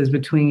differences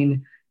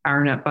between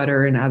our nut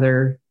butter and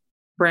other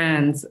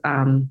brands,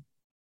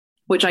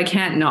 which I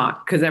can't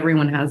knock because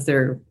everyone has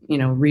their,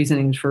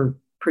 reasonings for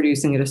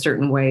producing it a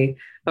certain way.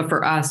 But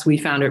for us, we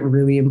found it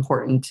really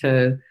important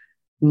to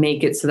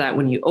make it so that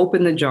when you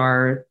open the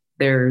jar,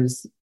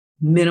 there's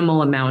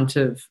minimal amount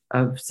of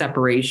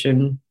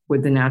separation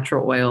with the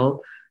natural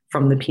oil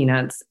from the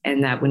peanuts.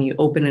 And that when you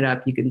open it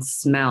up, you can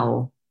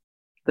smell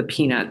the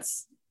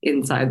peanuts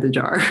inside the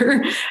jar.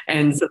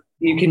 And so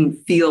you can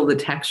feel the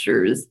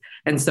textures.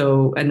 And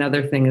so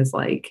another thing is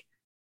like,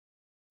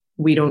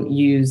 we don't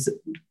use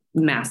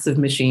massive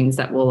machines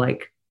that will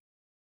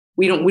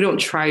we don't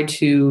try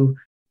to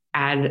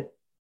add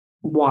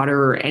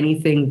water or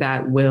anything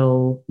that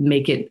will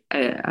make it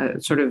a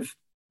sort of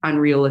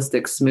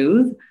unrealistic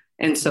smooth.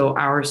 And so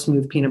our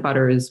smooth peanut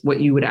butter is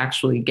what you would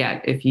actually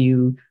get if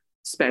you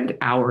spend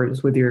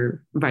hours with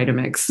your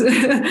Vitamix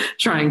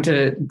trying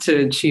to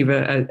achieve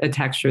a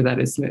texture that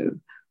is smooth.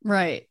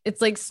 Right.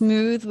 It's like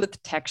smooth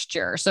with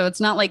texture. So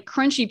it's not like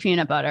crunchy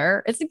peanut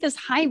butter. It's like this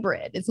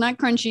hybrid. It's not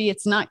crunchy.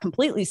 It's not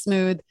completely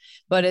smooth,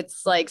 but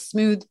it's like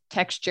smooth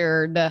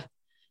textured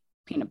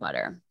peanut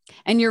butter.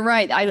 And you're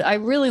right. I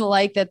really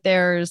like that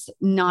there's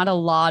not a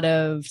lot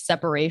of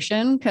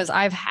separation, because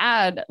I've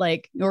had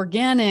like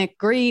organic,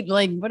 great,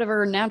 like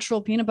whatever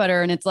natural peanut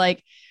butter. And it's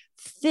like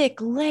thick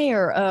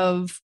layer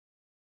of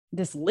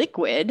this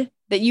liquid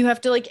that you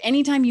have to, like,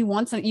 anytime you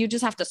want something, you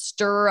just have to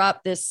stir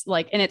up this,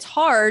 like, and it's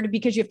hard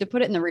because you have to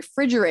put it in the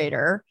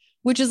refrigerator,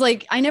 which is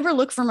like, I never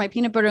look for my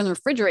peanut butter in the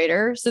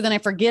refrigerator. So then I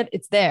forget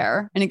it's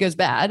there and it goes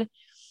bad.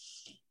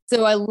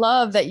 So I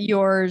love that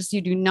yours,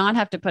 you do not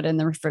have to put it in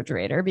the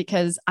refrigerator,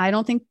 because I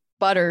don't think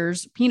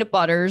peanut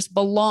butters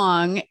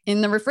belong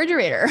in the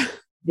refrigerator.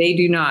 They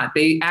do not.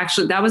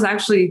 That was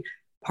actually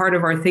part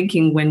of our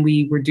thinking when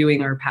we were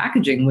doing our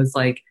packaging, was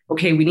like,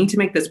 okay, we need to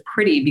make this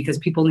pretty because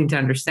people need to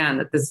understand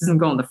that this doesn't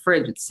go in the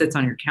fridge. It sits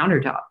on your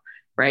countertop,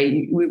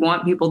 right? We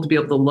want people to be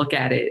able to look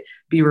at it,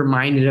 be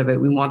reminded of it.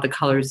 We want the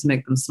colors to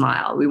make them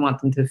smile. We want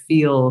them to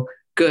feel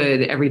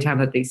good every time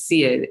that they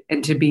see it,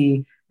 and to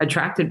be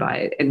attracted by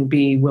it and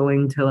be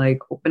willing to like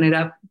open it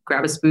up,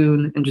 grab a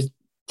spoon and just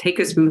take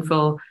a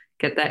spoonful,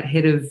 get that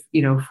hit of,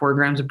 4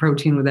 grams of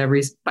protein with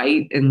every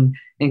bite, and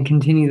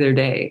continue their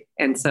day.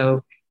 And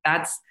so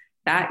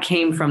that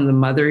came from the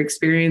mother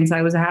experience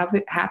I was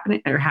having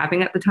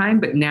at the time.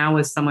 But now,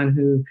 as someone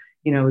who,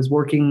 is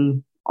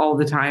working all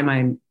the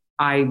time,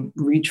 I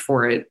reach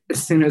for it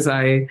as soon as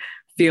I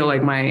feel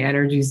like my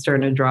energy is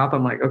starting to drop.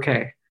 I'm like,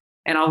 okay.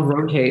 And I'll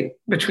rotate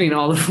between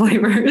all the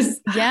flavors.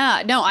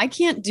 Yeah, no, I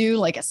can't do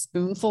like a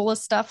spoonful of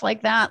stuff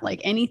like that.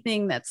 Like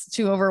anything that's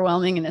too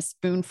overwhelming in a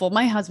spoonful.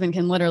 My husband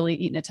can literally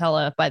eat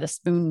Nutella by the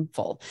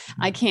spoonful.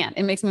 I can't.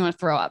 It makes me want to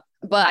throw up.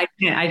 But I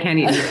can't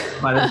eat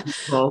it by the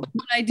spoonful.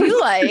 What I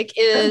do like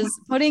is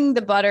putting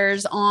the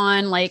butters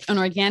on like an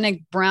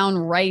organic brown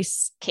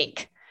rice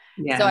cake.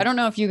 Yeah. So I don't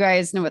know if you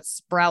guys know what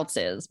Sprouts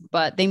is,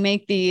 but they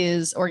make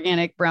these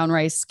organic brown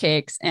rice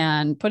cakes,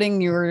 and putting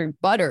your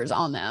butters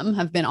on them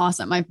have been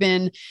awesome.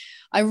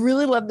 I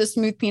really love the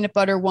smooth peanut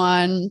butter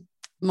one.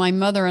 My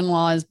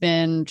mother-in-law has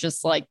been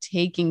just like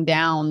taking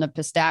down the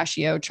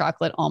pistachio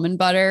chocolate almond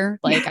butter.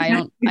 Like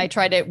I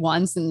tried it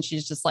once and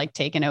she's just like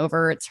taken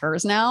over. It's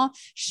hers now.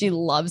 She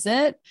loves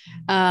it.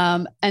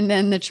 And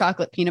then the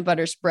chocolate peanut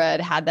butter spread,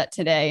 had that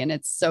today, and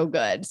it's so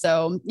good.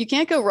 So you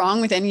can't go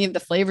wrong with any of the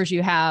flavors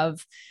you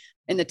have.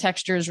 And the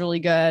texture is really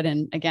good.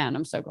 And again,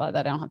 I'm so glad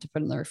that I don't have to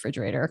put it in the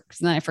refrigerator, because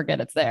then I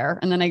forget it's there.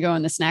 And then I go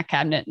in the snack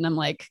cabinet and I'm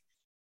like,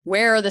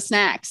 where are the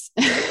snacks?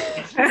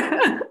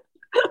 Yeah.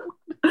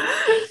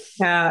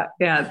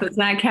 The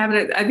snack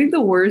cabinet. I think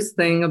the worst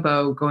thing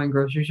about going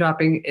grocery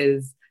shopping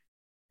is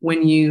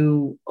when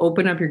you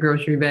open up your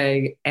grocery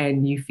bag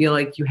and you feel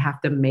like you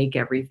have to make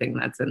everything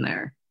that's in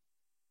there.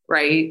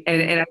 Right.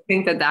 And I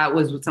think that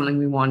was something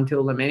we wanted to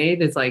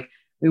eliminate. Is like,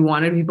 we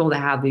wanted people to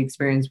have the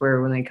experience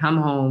where when they come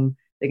home,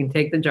 they can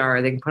take the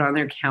jar, they can put it on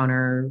their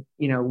counter,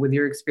 with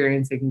your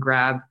experience, they can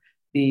grab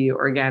the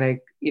organic,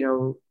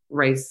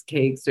 rice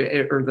cakes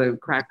or the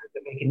crackers,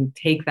 and they can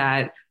take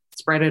that,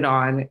 spread it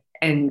on,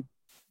 and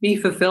be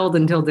fulfilled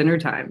until dinner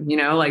time.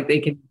 Like they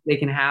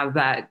can have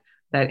that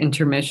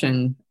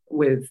intermission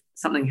with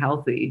something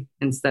healthy,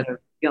 instead of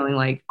feeling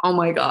like, oh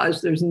my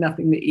gosh, there's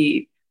nothing to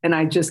eat, and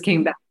I just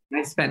came back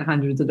I spent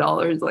hundreds of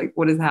dollars. Like,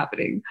 what is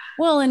happening?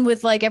 Well, and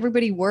with like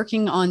everybody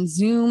working on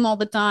Zoom all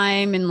the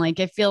time, and like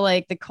I feel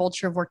like the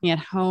culture of working at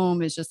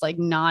home is just like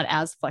not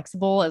as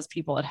flexible as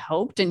people had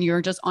hoped, and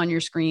you're just on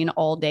your screen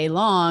all day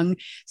long.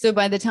 So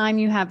by the time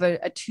you have a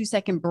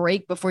 2-second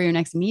break before your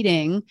next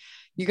meeting,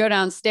 you go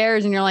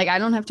downstairs and you're like, I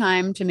don't have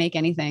time to make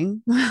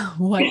anything.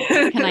 What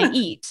can I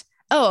eat?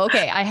 Oh,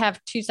 okay. I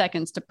have 2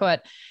 seconds to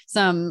put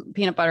some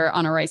peanut butter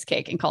on a rice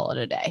cake and call it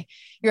a day.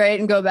 Right.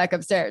 And go back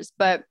upstairs.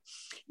 But,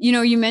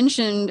 you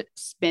mentioned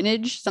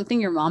spinach, something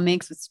your mom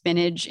makes with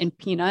spinach and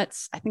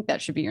peanuts. I think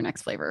that should be your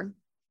next flavor.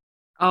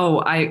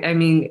 Oh, I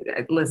mean,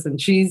 listen,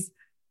 she's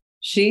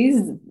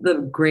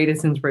the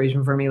greatest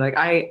inspiration for me. Like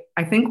I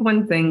think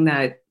one thing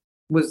that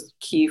was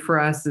key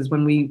for us is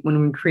when we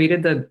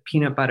created the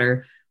peanut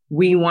butter,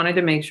 we wanted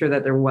to make sure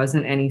that there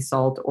wasn't any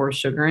salt or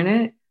sugar in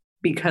it,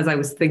 because I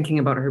was thinking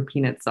about her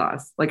peanut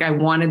sauce. Like I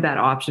wanted that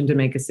option to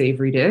make a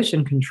savory dish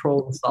and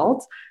control the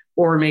salt,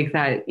 or make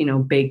that,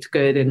 baked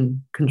good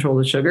and control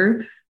the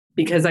sugar.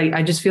 Because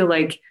I just feel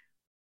like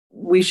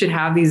we should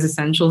have these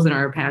essentials in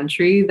our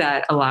pantry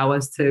that allow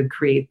us to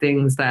create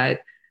things that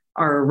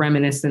are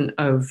reminiscent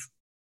of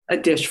a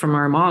dish from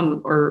our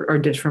mom or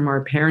a dish from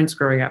our parents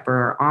growing up, or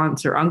our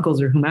aunts or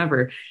uncles or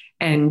whomever.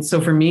 And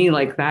so for me,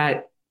 like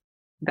that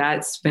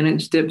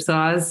spinach dip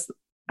sauce,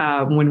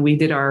 when we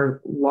did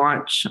our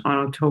launch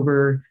on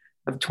October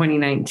of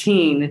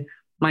 2019,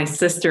 my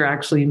sister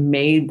actually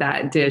made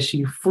that dish.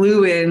 She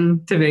flew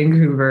in to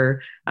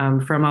Vancouver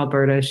from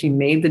Alberta. She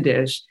made the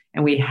dish,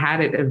 and we had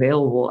it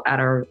available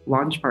at our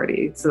launch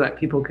party so that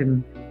people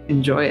can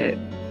enjoy it.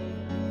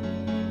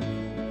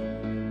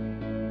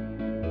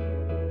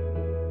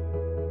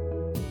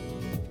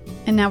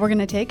 And now we're going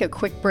to take a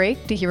quick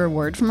break to hear a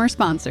word from our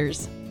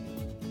sponsors.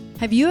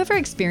 Have you ever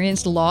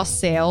experienced lost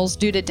sales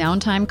due to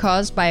downtime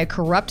caused by a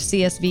corrupt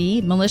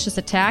CSV, malicious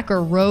attack,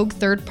 or rogue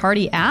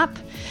third-party app?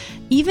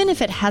 Even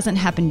if it hasn't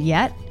happened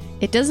yet,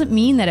 it doesn't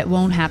mean that it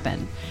won't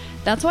happen.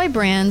 That's why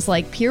brands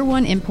like Pier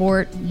 1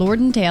 Import, Lord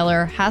 &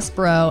 Taylor,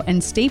 Hasbro,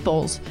 and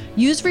Staples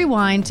use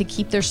Rewind to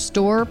keep their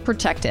store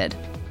protected.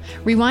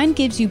 Rewind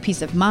gives you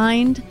peace of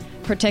mind,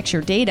 protects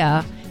your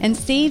data, and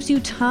saves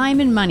you time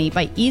and money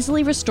by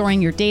easily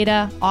restoring your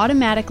data,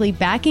 automatically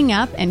backing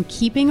up and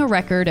keeping a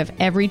record of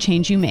every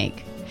change you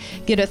make.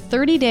 Get a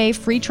 30-day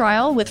free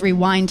trial with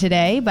Rewind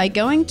today by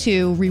going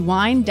to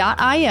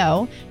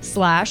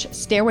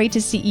rewind.io/stairway to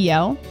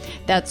CEO.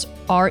 That's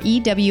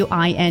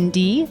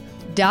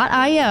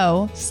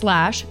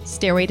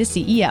rewind.io/stairway to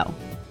CEO.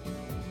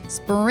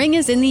 Spring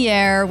is in the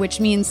air, which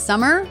means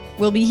summer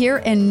will be here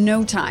in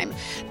no time.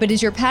 But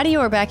is your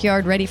patio or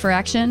backyard ready for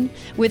action?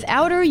 With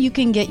Outer, you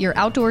can get your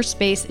outdoor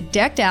space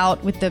decked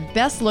out with the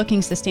best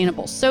looking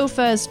sustainable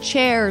sofas,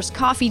 chairs,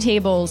 coffee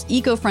tables,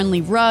 eco-friendly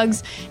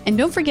rugs, and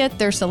don't forget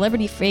their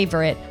celebrity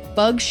favorite,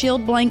 Bug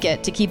Shield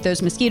blanket to keep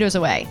those mosquitoes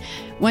away.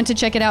 Want to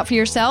check it out for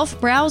yourself?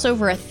 Browse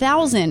over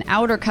 1,000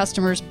 Outer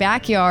customers'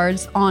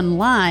 backyards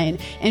online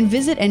and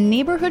visit a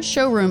neighborhood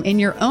showroom in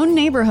your own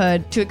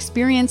neighborhood to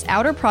experience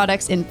Outer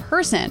products in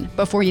person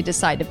before you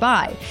decide to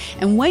buy.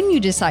 And when you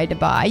decide to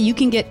buy, you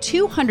can get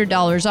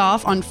 $200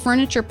 off on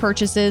furniture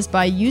purchases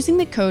by using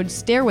the code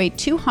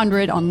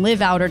STAIRWAY200 on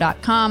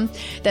liveouter.com.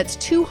 That's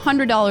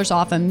 $200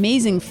 off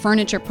amazing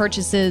furniture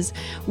purchases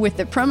with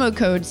the promo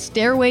code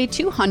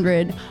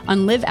STAIRWAY200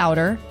 on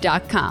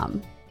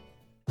liveouter.com.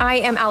 I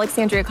am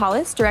Alexandria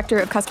Collis, Director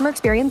of Customer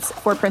Experience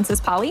for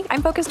Princess Polly.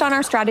 I'm focused on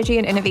our strategy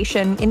and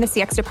innovation in the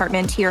CX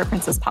department here at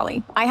Princess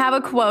Polly. I have a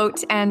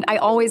quote, and I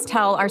always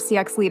tell our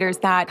CX leaders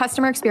that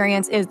customer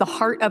experience is the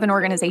heart of an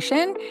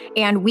organization,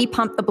 and we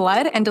pump the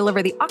blood and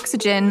deliver the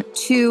oxygen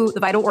to the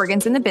vital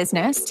organs in the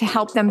business to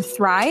help them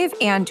thrive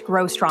and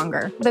grow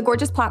stronger. The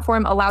Gorgias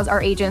platform allows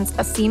our agents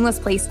a seamless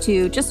place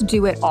to just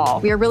do it all.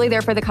 We are really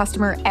there for the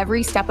customer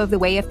every step of the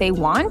way if they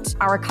want.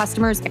 Our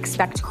customers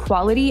expect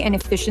quality and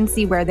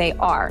efficiency where they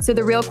are. So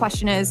the real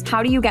question is,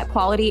 how do you get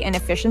quality and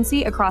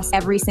efficiency across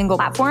every single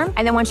platform?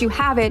 And then once you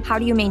have it, how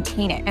do you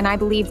maintain it? And I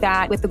believe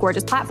that with the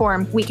Gorgias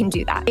platform, we can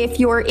do that. If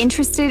you're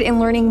interested in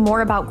learning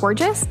more about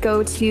Gorgias,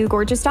 go to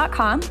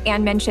gorgias.com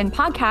and mention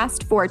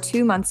podcast for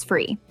 2 months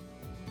free.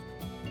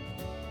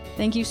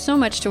 Thank you so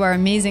much to our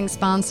amazing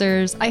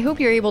sponsors. I hope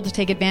you're able to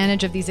take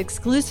advantage of these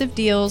exclusive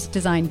deals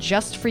designed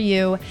just for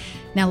you.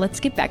 Now let's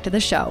get back to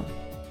the show.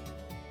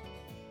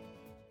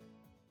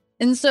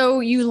 And so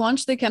you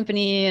launched the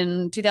company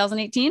in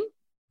 2018?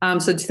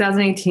 So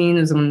 2018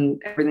 is when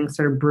everything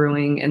started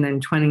brewing. And then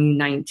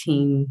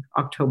 2019,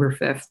 October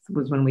 5th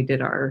was when we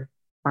did our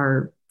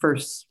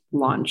first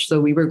launch.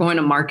 So we were going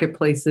to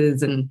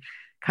marketplaces and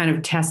kind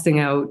of testing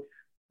out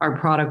our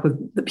product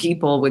with the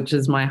people, which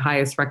is my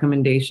highest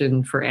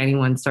recommendation for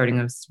anyone starting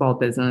a small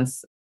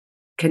business.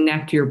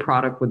 Connect your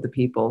product with the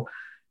people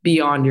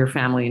beyond your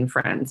family and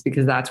friends,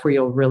 because that's where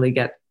you'll really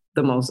get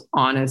the most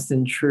honest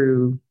and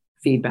true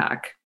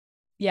feedback.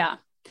 Yeah.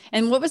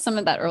 And what was some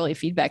of that early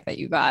feedback that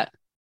you got?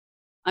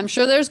 I'm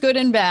sure there's good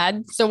and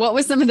bad. So what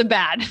was some of the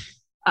bad?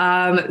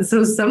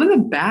 So some of the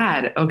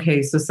bad.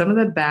 Okay. So some of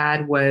the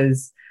bad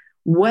was,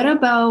 what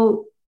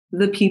about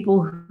the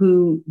people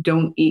who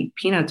don't eat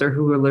peanuts or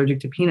who are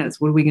allergic to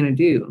peanuts, what are we going to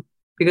do?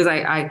 Because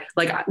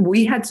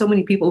we had so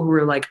many people who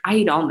were like, I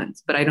eat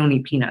almonds, but I don't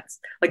eat peanuts.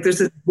 Like there's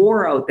this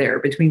war out there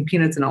between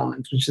peanuts and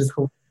almonds, which is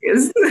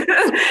hilarious.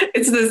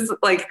 It's this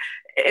like,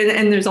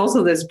 and there's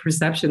also this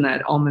perception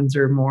that almonds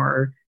are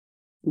more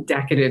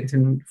decadent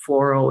and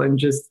floral and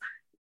just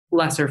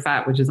lesser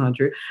fat, which is not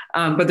true.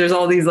 But there's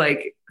all these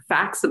like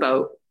facts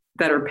about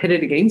that are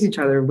pitted against each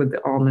other with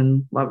the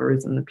almond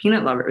lovers and the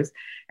peanut lovers.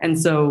 And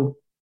so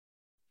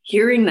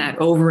hearing that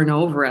over and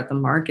over at the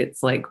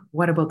markets, like,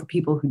 what about the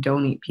people who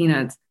don't eat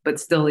peanuts but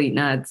still eat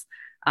nuts?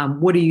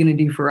 What are you going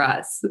to do for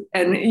us?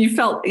 And we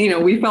felt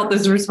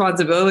this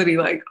responsibility,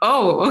 like,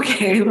 oh,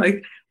 okay.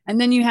 Like, and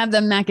then you have the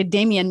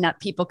macadamia nut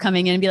people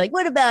coming in and be like,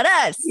 what about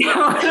us?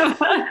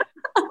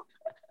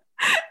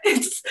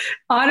 It's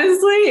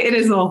honestly, it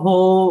is a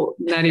whole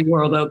nutty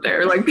world out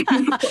there. Like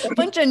a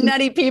bunch of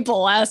nutty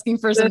people asking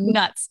for some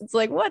nuts. It's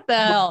like, what the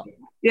hell?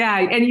 Yeah.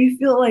 And you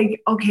feel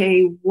like,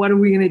 okay, what are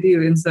we going to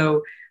do? And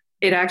so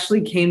it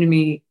actually came to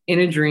me in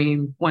a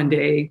dream one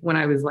day when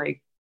I was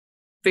like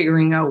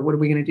figuring out what are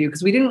we going to do?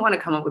 Because we didn't want to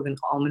come up with an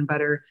almond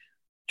butter.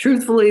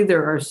 Truthfully,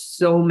 there are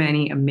so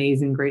many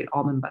amazing, great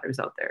almond butters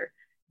out there.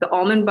 The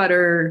almond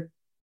butter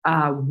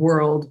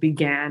world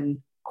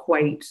began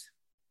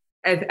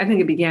I think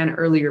it began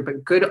earlier,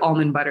 but good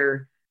almond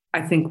butter,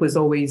 I think, was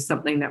always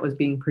something that was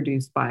being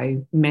produced by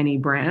many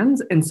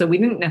brands. And so we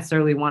didn't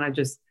necessarily want to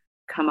just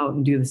come out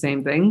and do the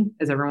same thing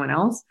as everyone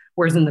else.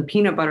 Whereas in the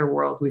peanut butter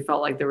world, we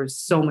felt like there was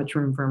so much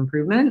room for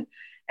improvement.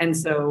 And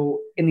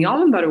so in the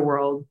almond butter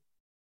world,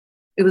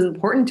 it was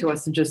important to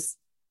us to just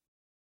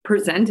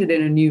present it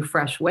in a new,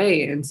 fresh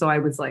way. And so I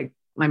was like,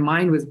 my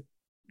mind was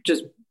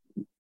just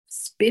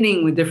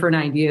spinning with different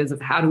ideas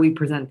of how do we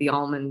present the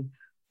almond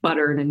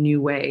butter in a new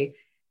way.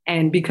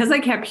 And because I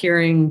kept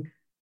hearing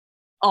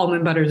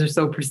almond butters are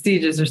so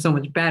prestigious or so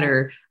much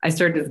better, I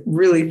started to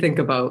really think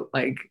about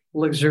like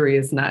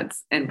luxurious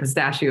nuts, and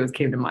pistachios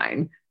came to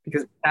mind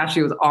because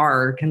pistachios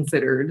are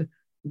considered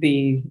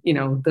the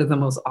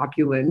most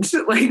opulent,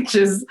 like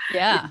just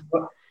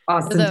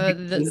awesome.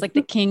 It's like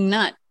the king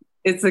nut.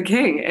 It's a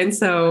king. And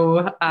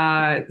so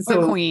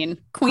queen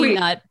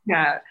nut.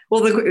 Yeah.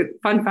 Well, the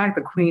fun fact,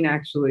 the queen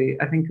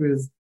actually, I think it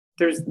was,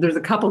 there's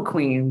a couple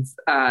queens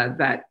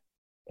that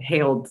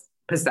hailed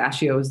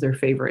pistachios their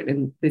favorite,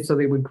 and so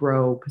they would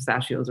grow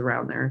pistachios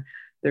around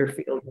their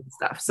fields and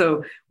stuff.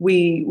 So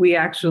we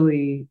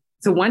actually,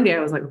 so one day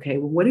I was like, okay,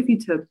 well, what if you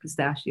took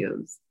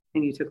pistachios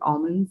and you took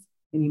almonds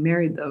and you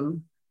married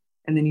them,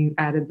 and then you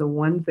added the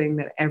one thing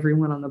that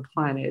everyone on the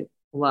planet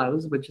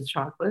loves, which is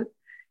chocolate,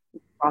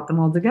 brought them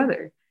all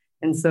together.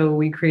 And so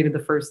we created the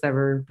first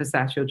ever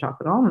pistachio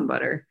chocolate almond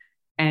butter.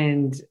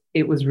 And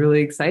it was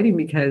really exciting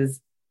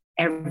because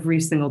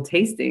every single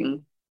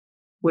tasting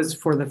was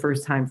for the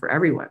first time for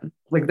everyone.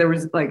 Like there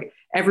was like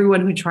everyone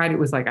who tried it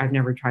was like, I've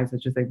never tried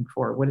such a thing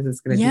before. What is this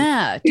going to do?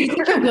 Yeah. Do you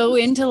think you'll go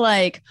into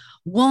like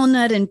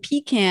walnut and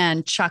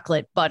pecan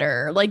chocolate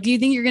butter? Like, do you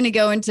think you're going to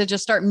go into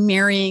just start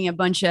marrying a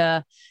bunch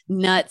of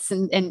nuts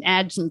and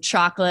add some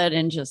chocolate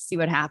and just see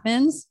what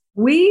happens?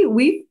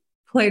 We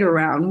played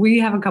around. We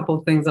have a couple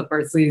of things up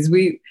our sleeves.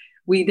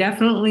 We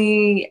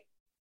definitely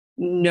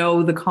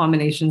know the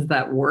combinations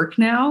that work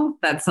now.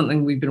 That's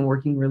something we've been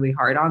working really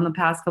hard on the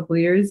past couple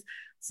of years.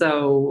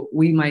 So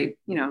we might,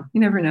 you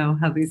never know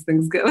how these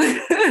things go.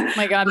 Oh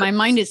my God, my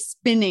mind is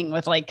spinning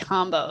with like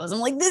combos. I'm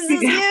like, this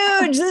is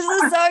huge. This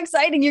is so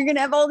exciting. You're going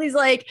to have all these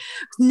like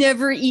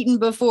never eaten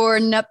before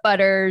nut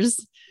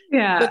butters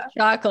with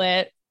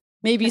chocolate,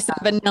 maybe some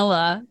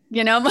vanilla,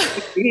 Maybe,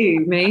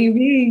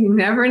 you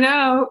never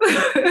know.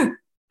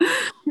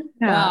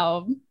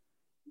 Wow.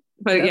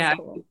 But that's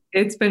cool.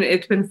 It's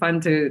been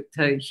fun to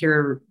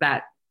hear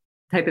that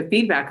type of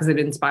feedback because it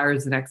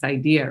inspires the next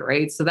idea,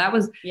 right? So that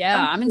was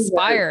I'm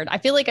inspired. I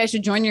feel like I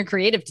should join your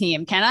creative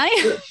team. Can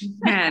I?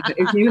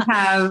 If you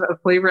have a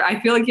flavor, I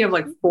feel like you have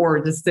like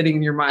 4 just sitting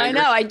in your mind. I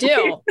know, I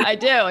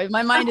do.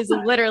 My mind is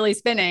literally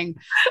spinning.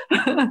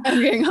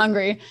 I'm getting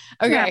hungry.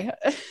 Okay.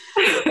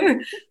 Yeah.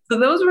 So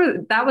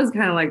that was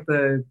kind of like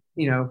the,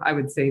 I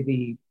would say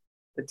the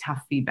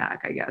tough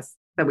feedback, I guess,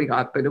 that we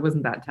got, but it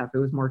wasn't that tough. It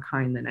was more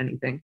kind than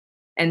anything.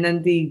 And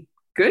then the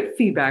good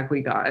feedback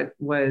we got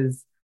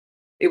was,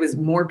 it was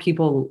more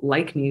people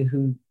like me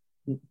who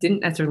didn't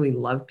necessarily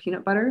love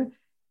peanut butter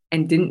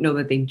and didn't know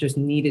that they just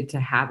needed to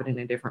have it in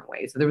a different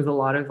way. So there was a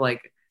lot of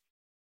like,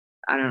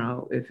 I don't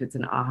know if it's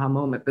an aha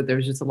moment, but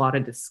there's just a lot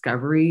of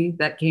discovery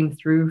that came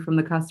through from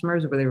the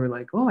customers where they were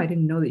like, oh, I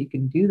didn't know that you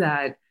can do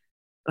that.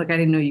 Like, I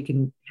didn't know you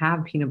can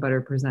have peanut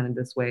butter presented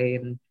this way.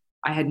 And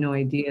I had no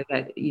idea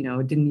that,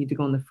 it didn't need to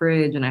go in the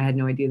fridge. And I had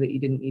no idea that you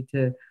didn't need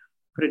to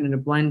put it in a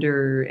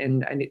blender.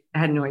 And I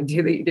had no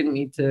idea that you didn't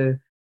need to,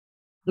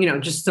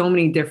 just so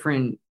many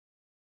different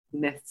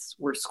myths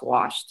were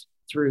squashed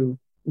through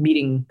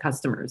meeting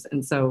customers.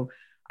 And so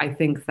I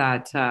think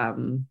that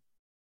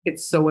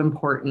it's so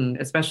important,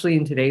 especially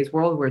in today's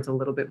world where it's a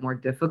little bit more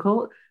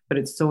difficult, but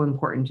it's so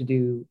important to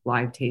do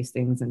live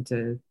tastings and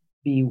to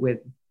be with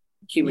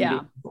human Yeah.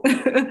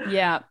 beings.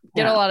 Yeah.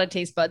 Get a lot of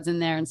taste buds in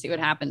there and see what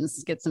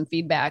happens, get some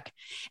feedback.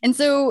 And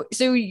so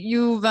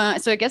you've,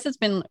 so I guess it's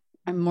been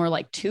more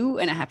like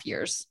 2.5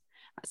 years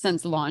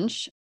since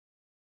launch.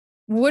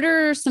 What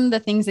are some of the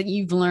things that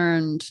you've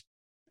learned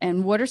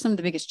and what are some of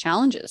the biggest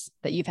challenges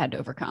that you've had to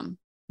overcome?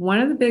 One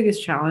of the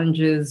biggest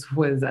challenges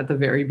was at the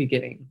very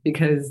beginning,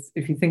 because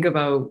if you think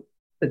about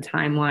the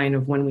timeline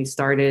of when we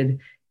started,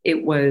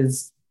 it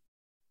was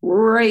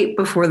right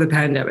before the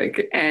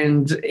pandemic.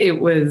 And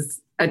it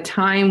was a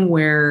time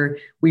where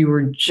we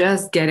were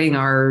just getting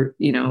our,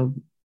 we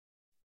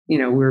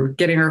were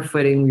getting our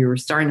footing. We were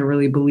starting to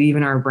really believe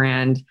in our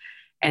brand.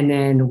 And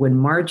then when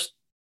March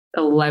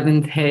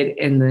 11th hit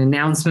and the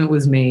announcement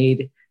was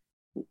made,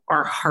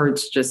 our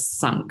hearts just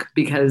sunk,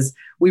 because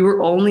we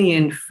were only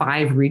in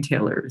 5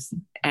 retailers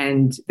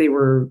and they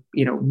were,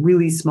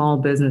 really small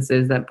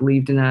businesses that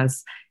believed in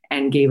us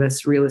and gave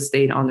us real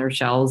estate on their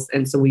shelves.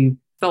 And so we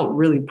felt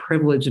really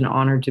privileged and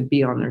honored to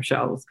be on their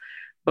shelves.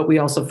 But we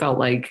also felt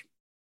like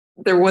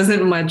there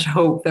wasn't much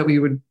hope that we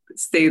would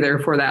stay there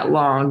for that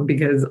long,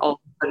 because all of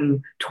a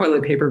sudden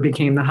toilet paper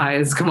became the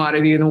highest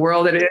commodity in the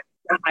world. And it is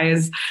the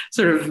highest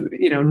sort of,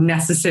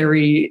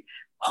 necessary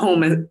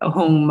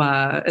home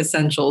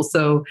essential.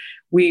 So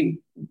we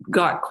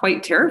got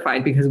quite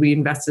terrified, because we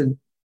invested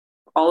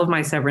all of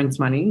my severance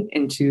money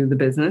into the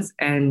business,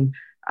 and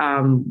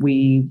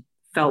we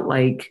felt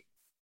like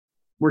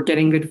we're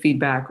getting good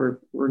feedback.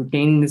 We're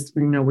gaining this,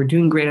 we're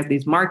doing great at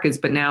these markets,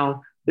 but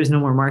now there's no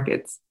more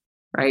markets,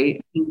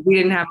 right? We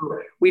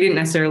didn't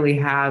necessarily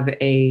have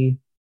a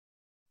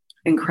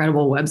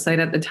incredible website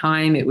at the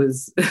time. It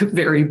was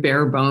very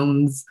bare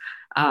bones,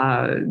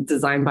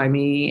 designed by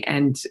me,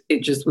 and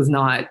it just was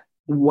not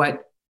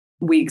what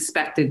we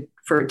expected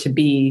for it to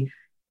be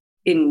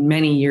in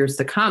many years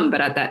to come.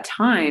 But at that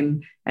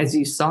time, as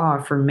you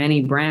saw for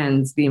many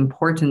brands, the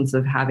importance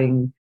of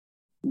having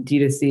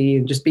D2C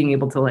and just being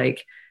able to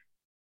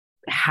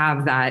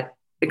have that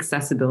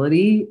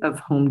accessibility of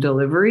home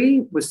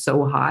delivery was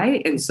so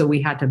high. And so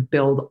we had to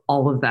build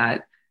all of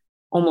that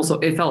almost,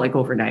 it felt like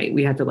overnight.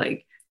 We had to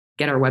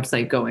get our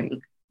website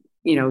going,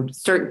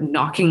 start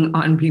knocking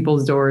on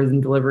people's doors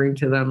and delivering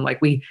to them.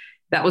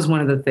 That was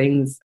one of the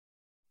things,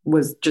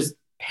 was just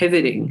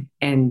pivoting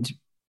and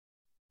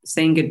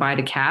saying goodbye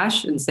to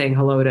cash and saying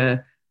hello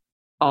to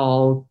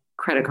all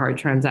credit card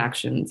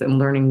transactions and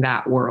learning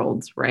that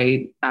world,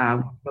 right?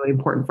 Really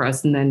important for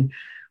us. And then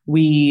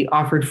we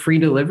offered free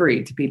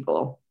delivery to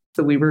people.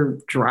 So we were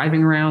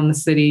driving around the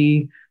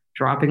city,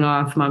 dropping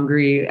off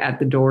Mumgri at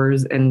the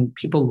doors, and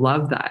people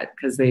loved that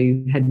because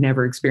they had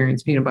never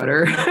experienced peanut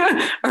butter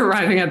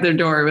arriving at their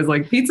door. It was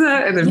like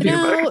pizza and then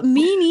peanut butter.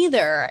 Me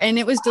neither. And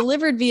it was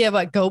delivered via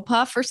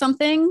GoPuff or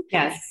something.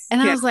 Yes.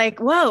 And I was like,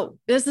 whoa,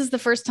 this is the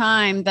first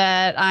time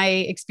that I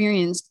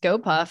experienced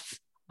GoPuff.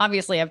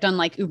 Obviously, I've done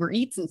Uber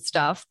Eats and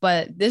stuff,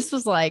 but this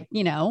was I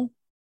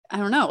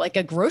don't know, like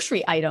a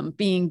grocery item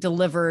being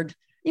delivered.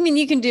 I mean,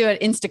 you can do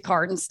it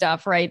Instacart and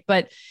stuff, right?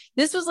 But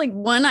this was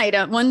one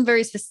item, one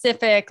very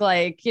specific,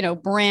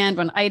 brand,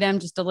 one item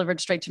just delivered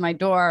straight to my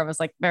door. It was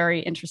very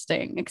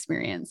interesting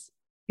experience.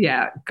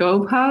 Yeah.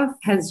 GoPuff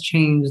has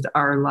changed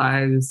our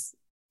lives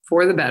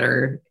for the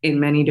better in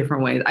many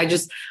different ways.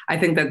 I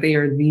think that they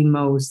are the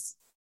most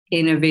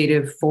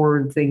innovative,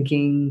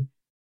 forward-thinking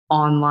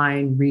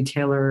online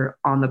retailer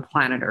on the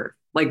planet Earth.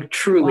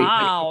 Truly.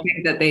 Wow. I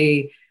think that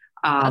they...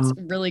 That's a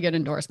really good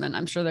endorsement.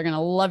 I'm sure they're going to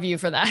love you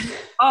for that.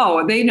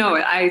 Oh, they know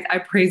it. I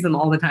praise them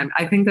all the time.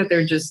 I think that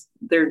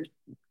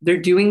they're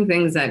doing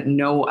things that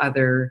no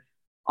other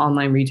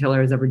online retailer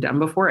has ever done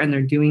before. And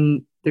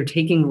they're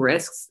taking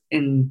risks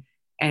and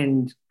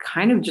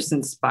kind of just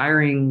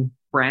inspiring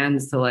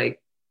brands to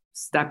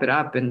step it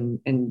up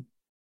and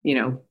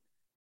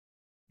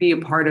be a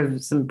part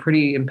of some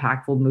pretty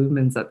impactful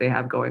movements that they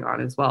have going on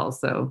as well.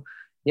 So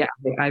yeah,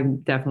 I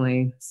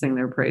definitely sing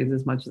their praise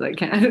as much as I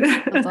can.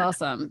 That's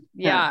awesome.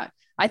 Yeah.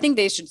 I think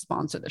they should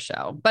sponsor the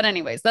show. But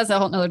anyways, that's a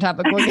whole nother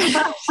topic we'll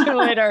get to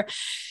later.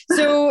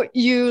 So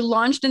you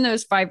launched in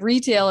those 5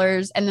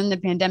 retailers and then the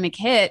pandemic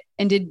hit.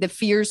 And did the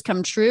fears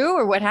come true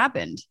or what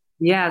happened?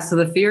 Yeah. So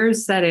the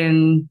fears set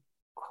in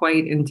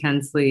quite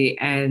intensely.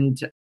 And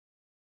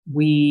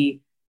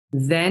we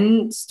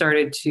then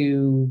started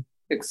to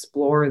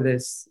explore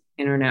this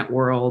internet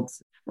world.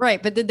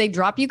 Right. But did they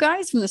drop you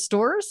guys from the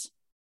stores?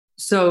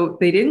 So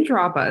they didn't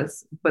drop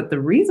us, but the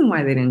reason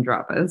why they didn't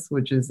drop us,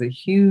 which is a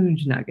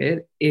huge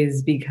nugget,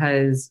 is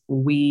because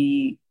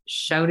we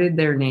shouted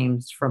their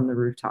names from the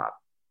rooftop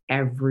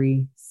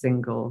every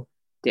single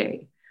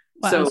day.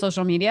 On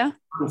social media?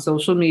 On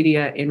social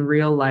media, in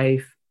real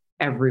life,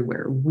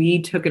 everywhere.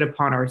 We took it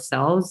upon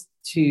ourselves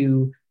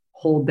to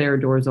hold their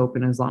doors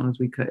open as long as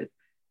we could.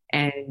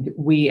 And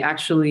we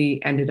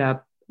actually ended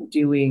up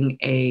doing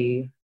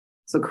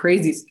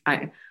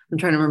I'm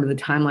trying to remember the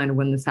timeline of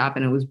when this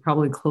happened. It was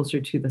probably closer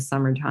to the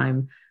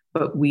summertime,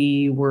 but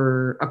we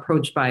were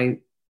approached by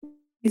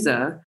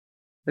Visa,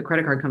 the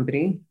credit card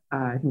company.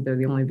 I think they're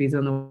the only Visa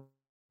in the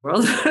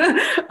world,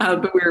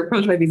 but we were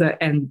approached by Visa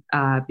and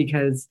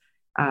because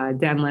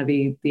Dan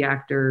Levy, the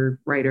actor,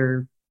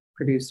 writer,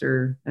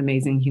 producer,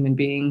 amazing human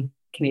being,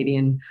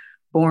 Canadian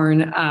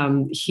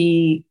born.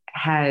 He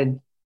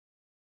had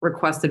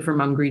requested for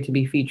Mumgry to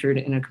be featured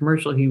in a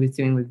commercial he was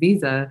doing with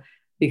Visa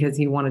because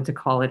he wanted to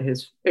call it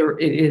it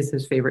is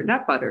his favorite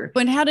nut butter.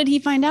 But how did he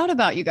find out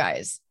about you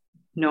guys?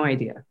 No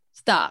idea.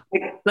 Stop.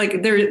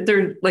 Like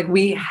there, like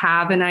we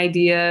have an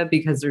idea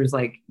because there's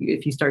like,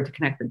 if you start to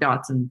connect the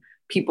dots and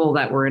people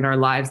that were in our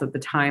lives at the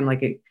time,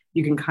 like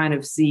you can kind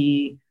of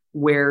see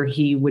where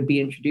he would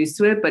be introduced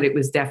to it, but it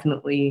was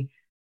definitely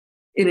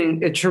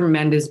in a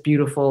tremendous,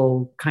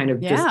 beautiful kind of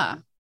just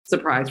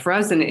surprise for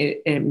us. And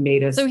it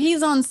made us. So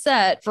he's on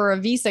set for a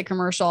Visa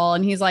commercial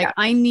and he's like,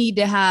 I need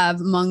to have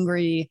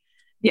Mumgry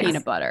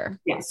peanut butter.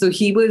 Yeah. So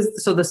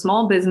the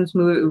small business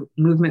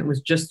movement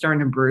was just starting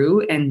to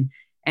brew, and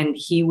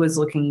he was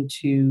looking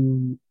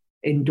to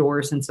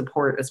endorse and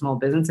support a small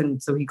business.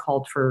 And so he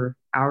called for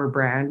our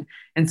brand.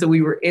 And so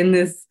we were in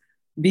this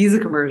Visa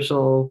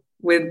commercial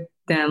with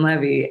Dan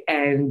Levy,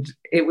 and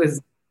it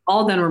was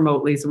all done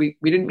remotely. So we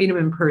didn't meet him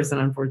in person,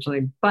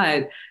 unfortunately,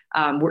 but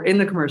we're in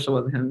the commercial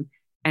with him.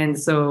 And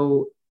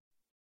so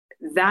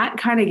that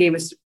kind of gave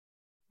us,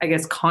 I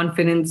guess,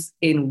 confidence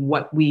in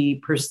what we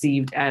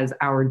perceived as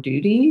our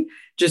duty,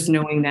 just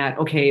knowing that,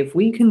 okay, if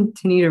we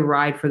continue to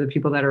ride for the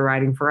people that are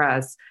riding for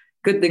us,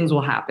 good things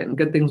will happen.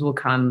 Good things will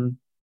come.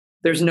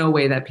 There's no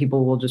way that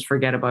people will just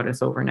forget about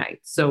us overnight.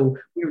 So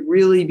we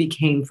really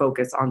became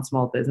focused on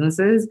small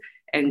businesses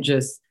and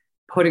just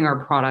putting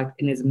our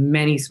product in as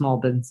many small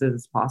businesses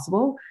as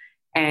possible.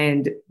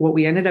 And what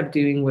we ended up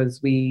doing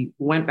was we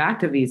went back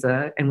to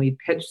Visa and we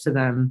pitched to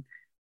them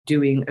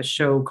doing a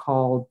show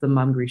called the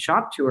Mumgry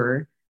Shop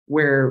Tour,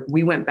 where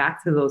we went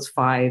back to those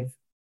 5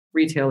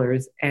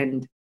 retailers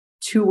and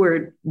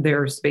toured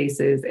their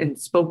spaces and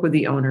spoke with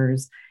the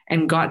owners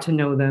and got to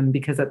know them,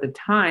 because at the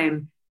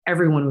time,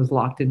 everyone was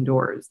locked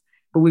indoors.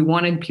 But we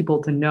wanted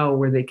people to know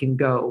where they can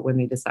go when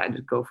they decide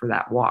to go for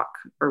that walk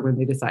or when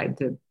they decide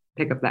to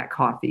pick up that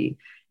coffee.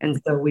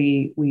 And so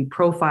we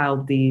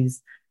profiled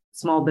these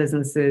small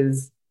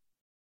businesses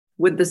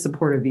with the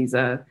support of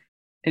Visa,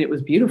 and it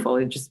was beautiful.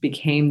 It just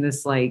became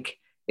this like,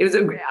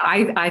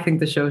 I think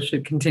the show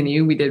should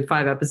continue. We did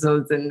 5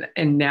 episodes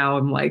and now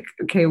I'm like,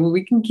 okay, well,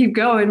 we can keep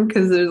going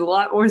because there's a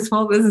lot more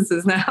small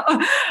businesses now.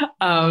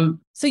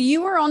 So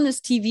you were on this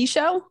TV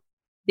show?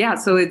 Yeah.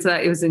 So it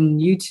was in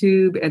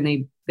YouTube, and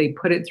they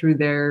put it through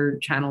their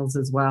channels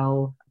as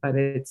well, but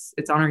it's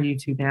on our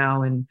YouTube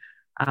now, and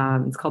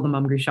it's called the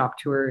Mumgry Shop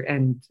Tour.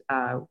 And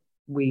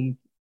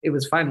it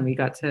was fun. We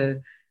got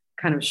to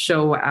kind of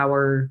show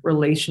our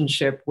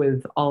relationship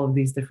with all of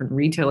these different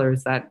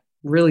retailers that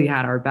really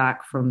had our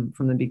back from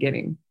the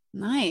beginning.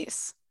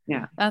 Nice.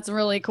 Yeah. That's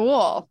really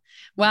cool.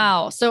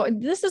 Wow. So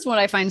this is what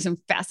I find so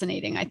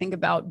fascinating, I think,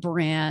 about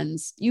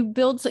brands. You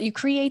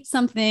create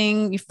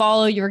something, you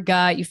follow your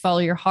gut, you follow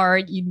your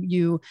heart,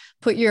 you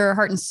put your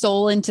heart and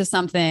soul into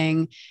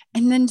something.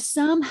 And then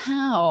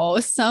somehow,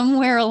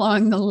 somewhere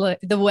along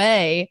the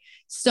way,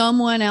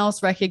 someone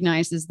else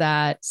recognizes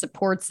that,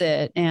 supports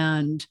it,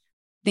 and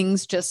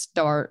things just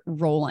start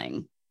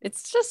rolling.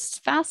 It's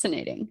just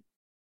fascinating.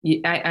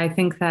 I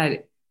think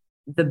that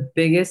the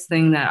biggest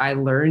thing that I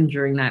learned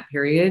during that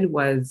period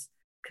was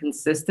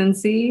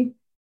consistency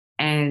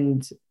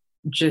and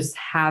just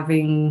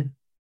having,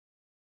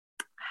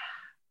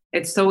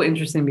 it's so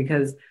interesting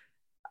because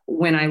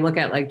when I look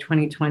at like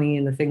 2020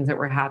 and the things that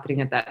were happening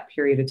at that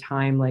period of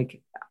time,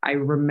 like I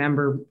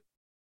remember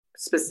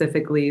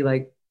specifically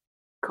like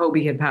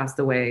Kobe had passed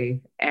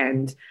away,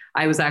 and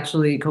I was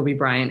actually Kobe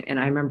Bryant. And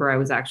I remember I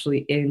was actually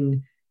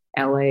in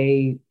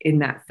LA in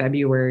that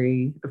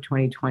February of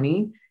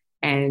 2020.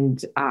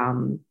 And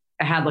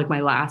I had like my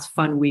last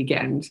fun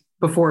weekend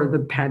before the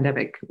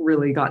pandemic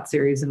really got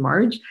serious in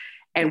March.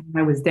 And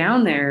when I was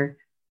down there,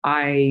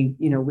 I,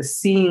 was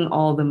seeing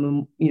all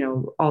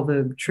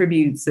the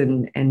tributes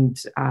and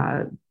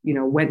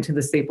went to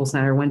the Staples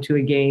Center, went to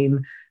a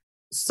game,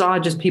 saw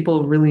just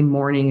people really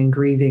mourning and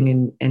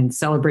grieving and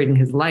celebrating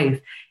his life.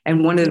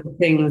 And one of the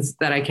things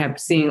that I kept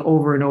seeing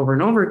over and over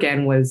and over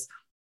again was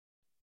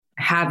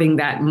having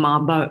that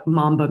Mamba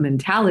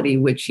mentality,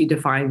 which he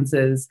defines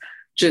as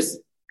just,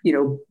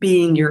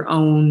 being your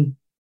own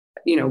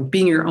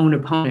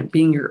opponent,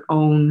 being your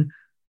own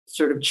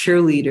sort of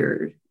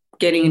cheerleader,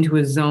 getting into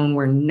a zone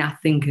where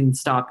nothing can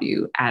stop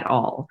you at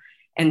all.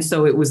 And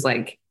so it was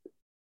like,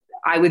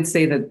 I would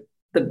say that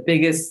the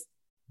biggest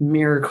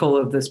miracle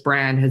of this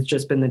brand has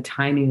just been the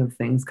timing of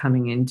things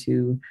coming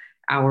into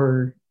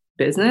our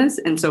business.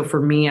 And so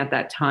for me at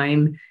that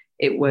time,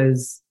 it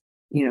was,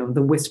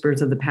 the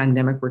whispers of the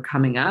pandemic were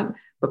coming up,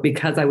 but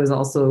because I was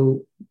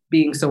also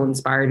being so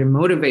inspired and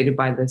motivated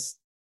by this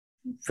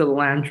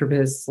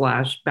philanthropist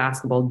 /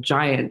 basketball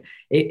giant,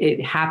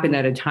 it happened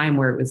at a time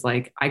where it was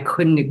like, I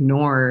couldn't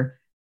ignore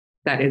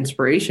that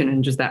inspiration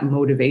and just that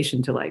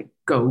motivation to like,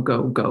 go,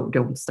 go, go,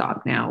 don't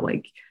stop now.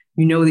 Like,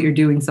 that you're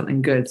doing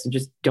something good. So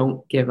just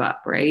don't give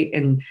up. Right.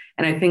 And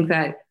I think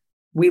that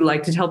we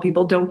like to tell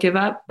people don't give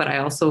up, but I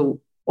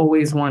also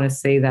always want to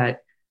say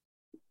that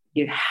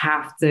you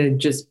have to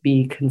just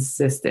be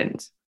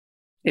consistent.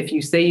 If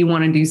you say you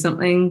want to do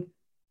something,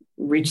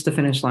 reach the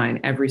finish line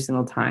every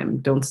single time.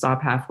 Don't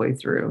stop halfway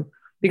through,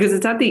 because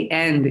it's at the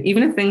end,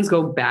 even if things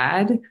go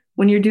bad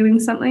when you're doing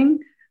something.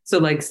 So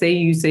like, say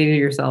you say to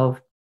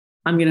yourself,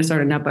 I'm going to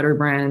start a nut butter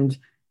brand.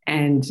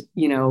 And,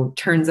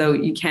 turns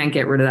out you can't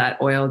get rid of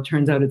that oil.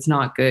 Turns out it's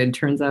not good.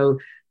 Turns out,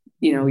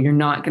 you're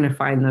not going to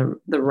find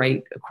the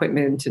right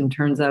equipment, and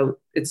turns out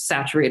it's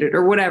saturated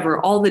or whatever.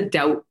 All the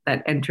doubt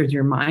that enters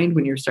your mind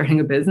when you're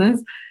starting a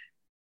business,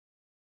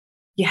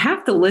 you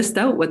have to list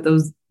out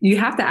you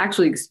have to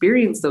actually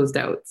experience those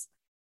doubts,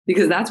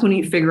 because that's when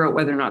you figure out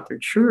whether or not they're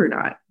true or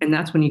not. And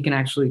that's when you can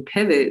actually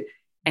pivot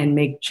and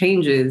make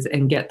changes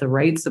and get the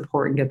right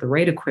support and get the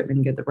right equipment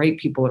and get the right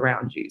people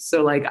around you.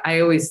 So like,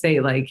 I always say,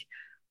 like,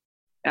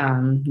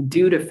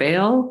 do to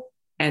fail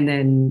and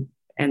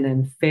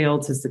then fail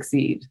to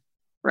succeed,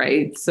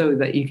 right? So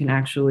that you can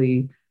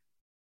actually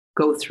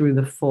go through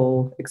the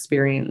full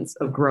experience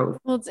of growth.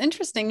 Well, it's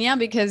interesting. Yeah,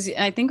 because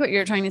I think what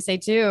you're trying to say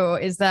too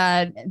is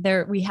that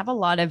we have a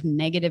lot of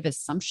negative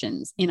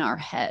assumptions in our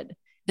head,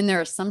 and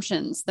they're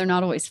assumptions. They're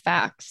not always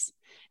facts.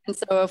 And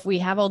so if we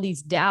have all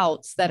these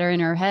doubts that are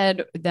in our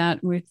head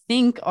that we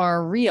think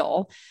are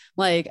real,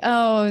 like,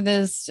 oh,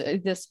 this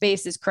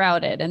space is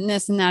crowded and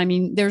this and that. I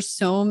mean, there's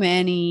so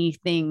many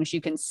things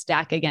you can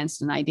stack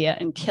against an idea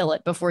and kill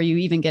it before you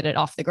even get it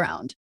off the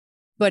ground.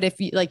 But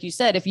if you, like you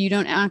said, if you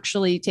don't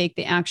actually take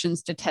the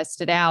actions to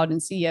test it out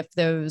and see if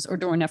those, or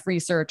do enough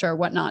research or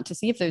whatnot to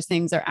see if those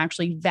things are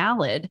actually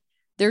valid,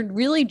 they're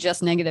really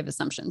just negative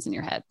assumptions in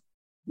your head.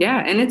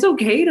 Yeah. And it's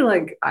okay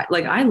to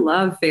I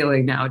love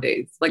failing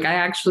nowadays. Like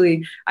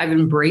I've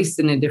embraced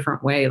in a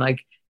different way,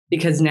 like,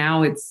 because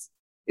now it's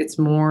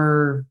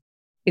more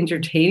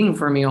entertaining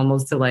for me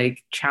almost to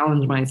like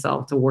challenge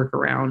myself to work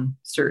around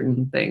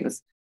certain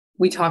things.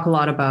 We talk a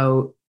lot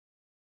about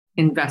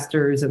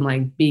investors and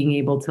like being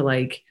able to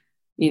like,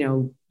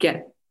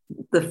 get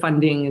the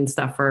funding and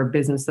stuff for our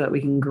business so that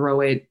we can grow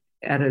it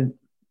at an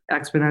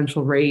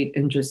exponential rate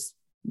and just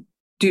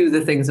do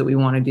the things that we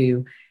want to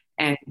do.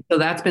 And so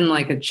that's been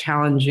like a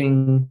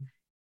challenging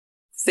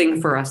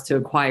thing for us to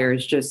acquire,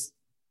 is just,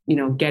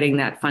 getting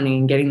that funding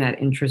and getting that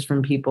interest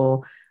from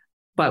people.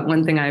 But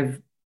one thing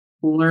I've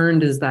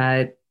learned is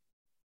that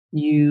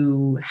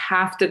you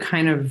have to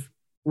kind of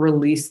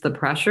release the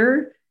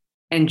pressure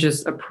and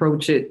just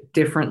approach it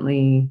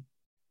differently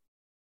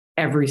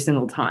every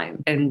single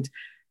time. And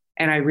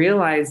I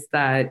realized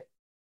that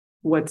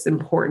what's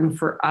important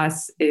for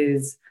us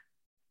is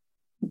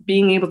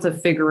being able to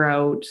figure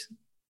out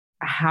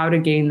how to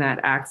gain that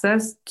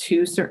access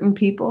to certain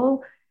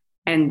people,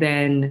 and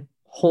then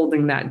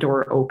holding that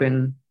door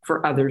open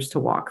for others to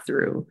walk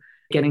through,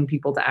 getting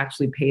people to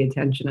actually pay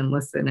attention and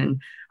listen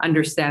and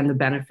understand the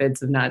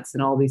benefits of nuts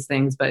and all these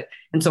things.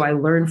 And so I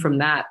learned from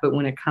that. But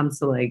when it comes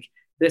to like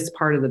this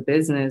part of the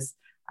business,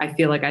 I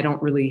feel like I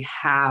don't really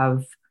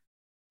have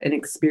an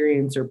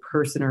experience or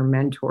person or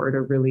mentor to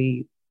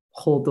really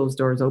hold those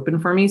doors open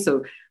for me.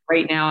 So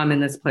right now I'm in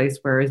this place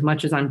where, as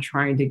much as I'm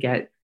trying to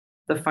get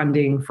the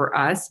funding for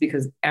us,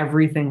 because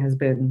everything has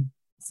been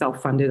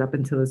self-funded up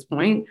until this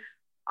point,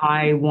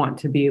 I want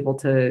to be able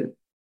to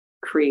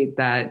create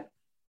that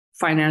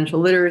financial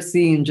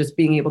literacy and just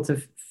being able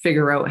to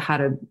figure out how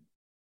to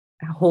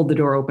hold the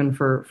door open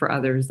for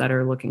others that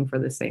are looking for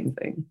the same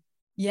thing.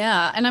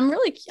 Yeah. And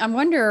I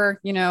wonder,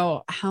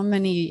 how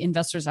many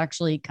investors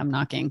actually come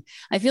knocking.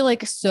 I feel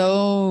like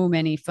so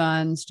many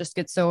funds just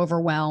get so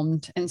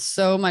overwhelmed and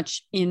so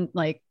much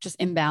just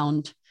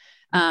inbound,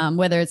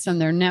 whether it's from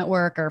their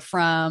network or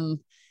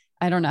from,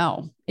 I don't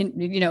know,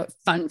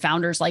 fund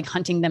founders like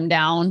hunting them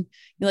down.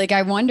 Like,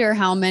 I wonder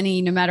how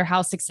many, no matter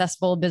how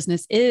successful a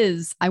business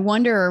is, I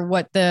wonder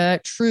what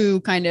the true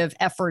kind of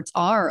efforts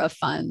are of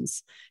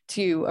funds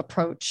to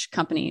approach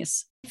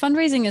companies.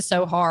 Fundraising is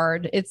so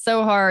hard. It's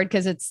so hard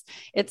because it's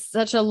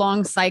such a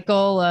long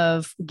cycle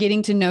of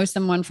getting to know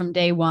someone from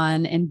day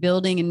one and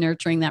building and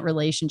nurturing that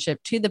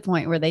relationship to the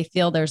point where they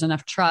feel there's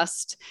enough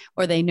trust,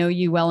 or they know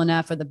you well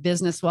enough, or the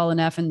business well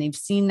enough, and they've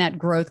seen that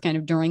growth kind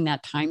of during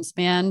that time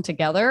span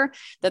together,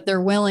 that they're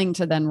willing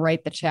to then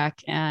write the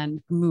check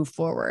and move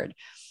forward.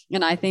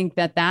 And I think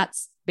that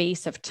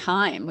space of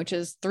time, which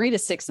is 3 to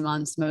 6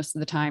 months most of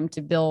the time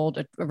to build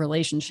a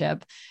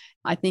relationship,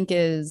 I think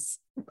is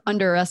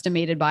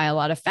underestimated by a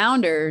lot of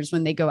founders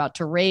when they go out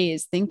to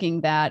raise,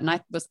 thinking that, and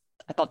I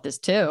thought this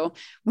too,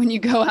 when you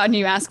go out and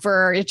you ask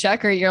for a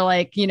check, or you're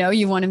like,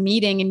 you want a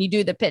meeting and you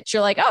do the pitch,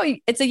 you're like, oh,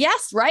 it's a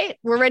yes, right?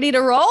 We're ready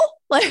to roll.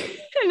 Like,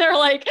 and they're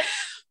like,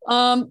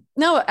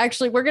 no,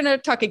 actually, we're going to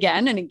talk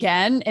again and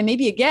again, and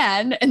maybe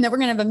again, and then we're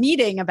going to have a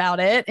meeting about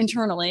it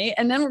internally.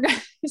 And then we're going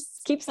to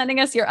keep sending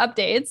us your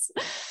updates.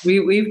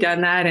 We've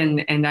done that.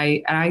 And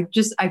I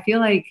feel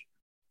like,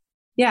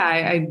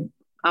 yeah,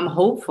 I'm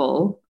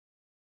hopeful.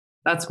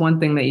 That's one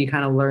thing that you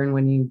kind of learn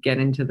when you get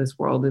into this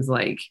world, is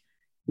like,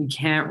 you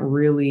can't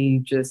really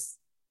just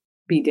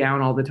be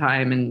down all the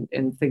time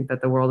and think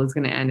that the world is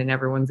going to end and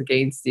everyone's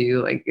against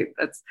you. Like,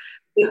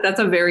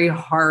 that's a very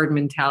hard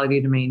mentality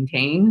to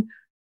maintain.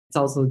 It's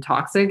also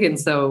toxic. And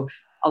so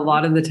a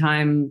lot of the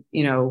time,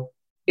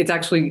 it's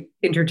actually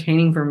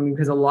entertaining for me,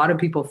 because a lot of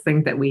people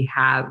think that we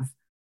have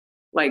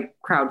like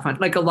crowdfund.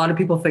 Like a lot of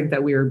people think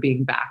that we are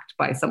being backed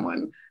by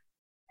someone.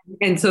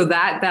 And so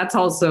that's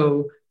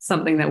also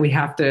something that we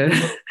have to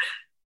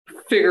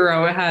figure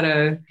out how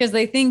to, because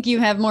they think you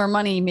have more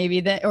money maybe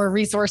that or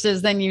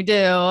resources than you do.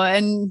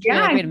 And you're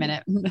like, wait a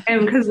minute.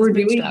 And because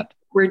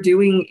we're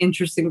doing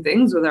interesting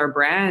things with our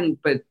brand,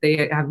 but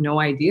they have no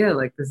idea,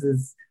 like this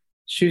is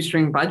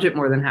shoestring budget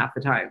more than half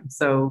the time.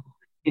 So,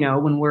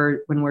 when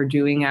we're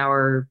doing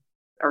our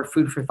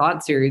Food for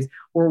Thought series,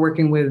 we're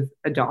working with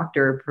a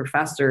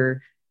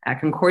professor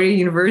at Concordia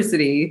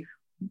University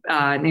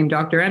named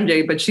Dr.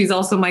 MJ, but she's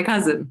also my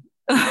cousin.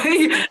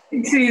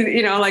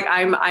 She's, like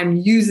I'm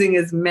using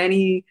as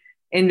many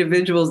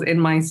individuals in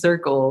my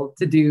circle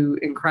to do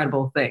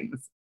incredible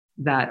things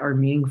that are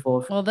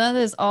meaningful. Well, that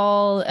is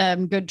all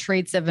good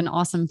traits of an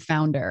awesome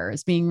founder,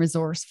 is being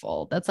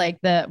resourceful. That's like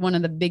one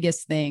of the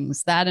biggest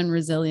things, that and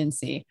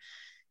resiliency.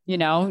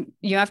 You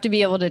have to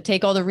be able to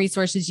take all the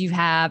resources you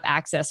have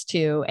access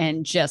to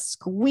and just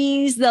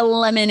squeeze the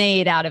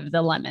lemonade out of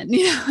the lemon,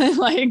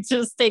 like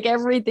just take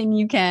everything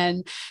you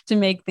can to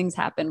make things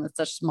happen with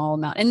such small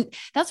amount. And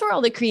that's where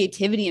all the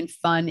creativity and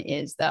fun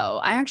is, though.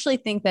 I actually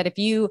think that if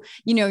you've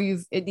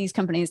these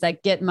companies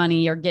that get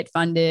money or get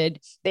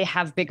funded, they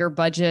have bigger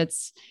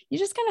budgets, you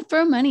just kind of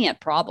throw money at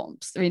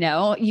problems.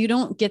 You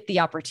don't get the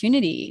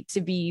opportunity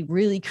to be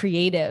really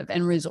creative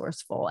and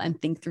resourceful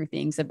and think through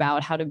things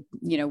about how to,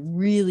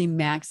 really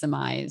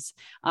maximize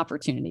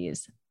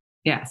opportunities.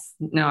 Yes,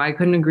 no, I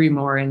couldn't agree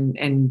more.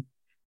 And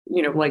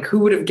like who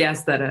would have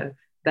guessed that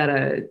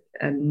a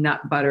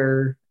nut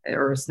butter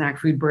or a snack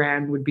food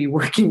brand would be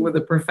working with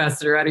a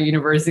professor at a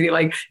university?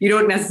 Like you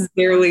don't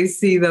necessarily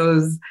see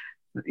those,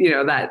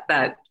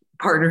 that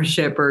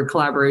partnership or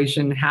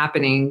collaboration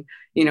happening.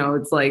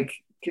 It's like,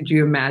 could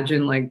you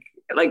imagine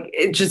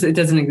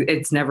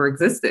it's never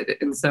existed.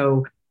 And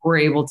so we're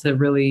able to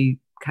really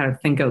kind of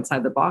think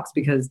outside the box,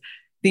 because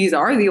these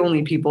are the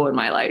only people in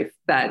my life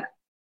that,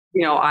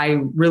 I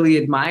really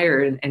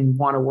admire and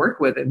want to work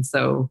with. And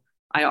so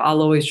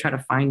I'll always try to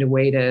find a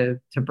way to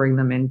bring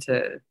them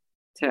into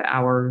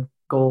our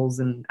goals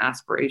and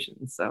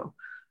aspirations.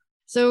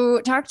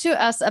 So talk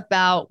to us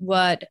about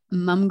what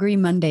Mumgry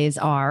Mondays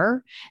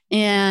are,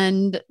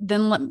 and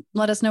then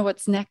let us know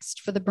what's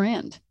next for the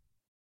brand.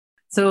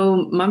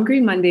 So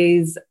Mumgry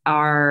Mondays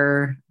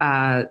are,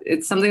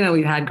 it's something that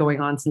we've had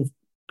going on since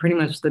pretty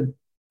much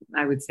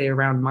I would say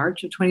around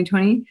March of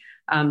 2020.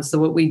 So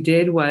what we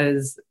did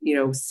was,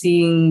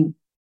 seeing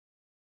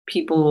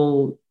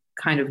people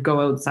kind of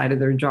go outside of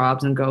their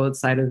jobs and go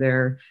outside of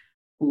their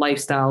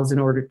lifestyles in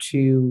order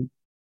to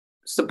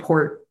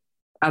support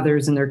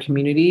others in their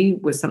community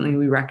was something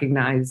we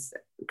recognized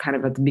kind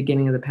of at the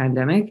beginning of the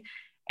pandemic.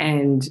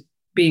 And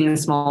being a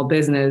small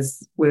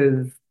business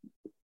with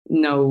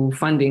no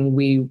funding,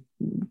 we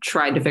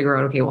tried to figure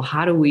out, okay, well,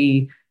 how do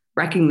we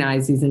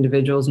recognize these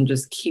individuals and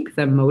just keep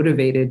them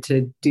motivated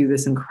to do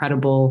this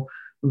incredible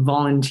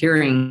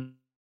volunteering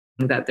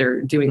that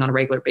they're doing on a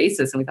regular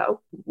basis? And we thought,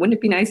 wouldn't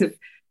it be nice if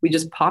we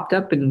just popped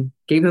up and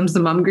gave them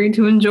some Mumgry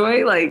to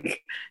enjoy?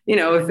 Like,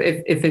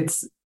 if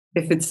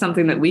it's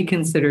something that we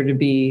consider to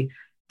be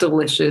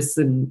delicious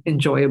and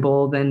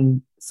enjoyable,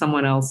 then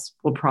someone else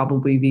will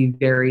probably be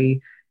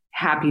very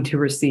happy to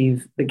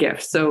receive the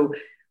gift. So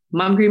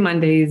Mumgry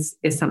Mondays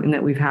is something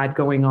that we've had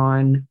going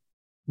on.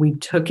 We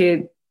took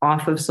it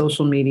off of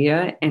social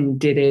media and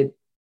did it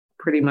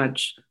pretty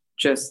much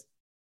just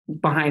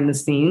behind the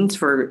scenes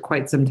for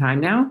quite some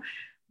time now.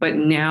 But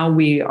now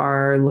we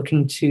are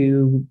looking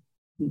to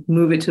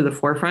move it to the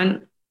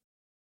forefront,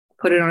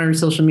 put it on our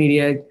social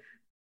media,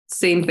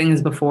 same thing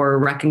as before,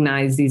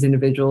 recognize these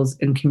individuals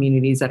and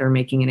communities that are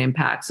making an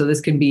impact. So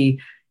this can be,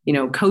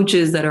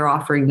 coaches that are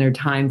offering their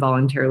time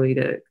voluntarily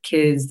to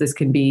kids. This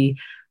can be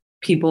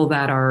people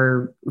that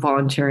are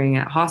volunteering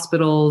at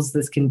hospitals.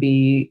 This can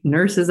be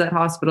nurses at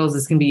hospitals.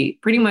 This can be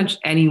pretty much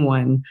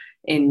anyone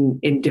in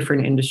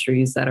different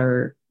industries that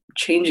are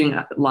changing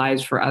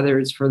lives for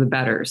others for the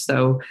better.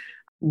 So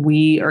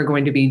we are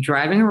going to be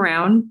driving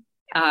around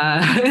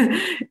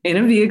in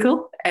a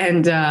vehicle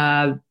and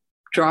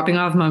dropping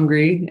off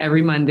Mumgry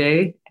every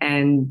Monday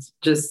and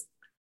just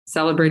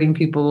celebrating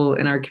people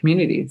in our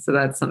community. So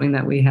that's something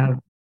that we have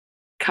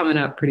coming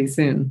up pretty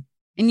soon.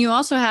 And you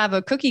also have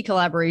a cookie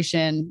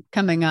collaboration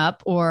coming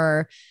up,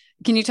 or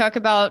can you talk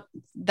about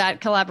that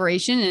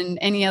collaboration and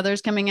any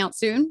others coming out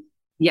soon?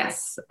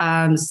 Yes.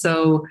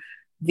 So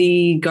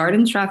the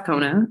Garden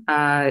Strathcona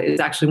is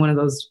actually one of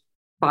those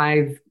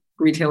 5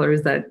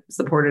 retailers that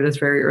supported us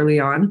very early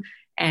on.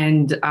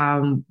 And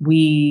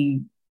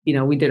we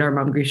did our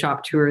Mumgry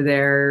shop tour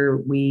there.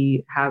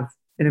 We have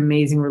an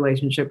amazing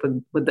relationship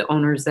with the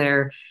owners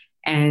there.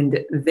 And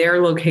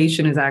their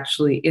location is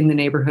actually in the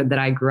neighborhood that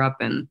I grew up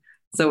in.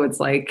 So it's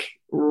like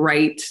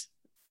right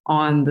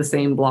on the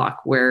same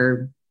block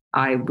where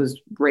I was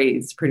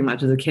raised pretty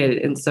much as a kid.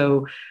 And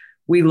so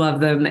we love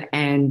them,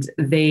 and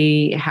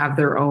they have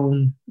their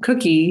own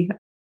cookie,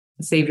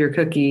 Savior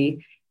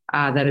cookie,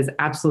 that is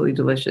absolutely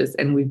delicious.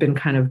 And we've been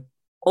kind of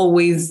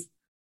always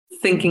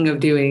thinking of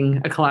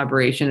doing a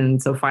collaboration.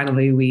 And so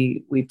finally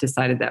we've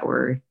decided that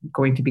we're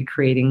going to be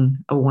creating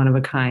a one of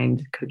a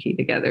kind cookie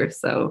together.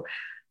 So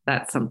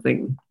that's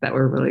something that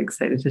we're really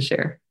excited to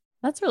share.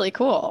 That's really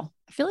cool.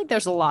 I feel like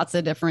there's lots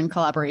of different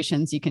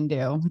collaborations you can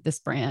do with this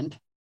brand.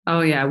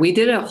 Oh yeah. We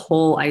did a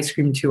whole ice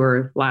cream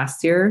tour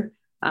last year.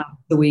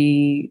 So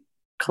we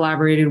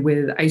collaborated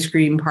with ice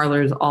cream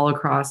parlors all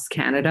across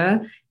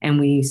Canada, and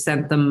we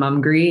sent them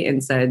Mumgry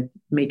and said,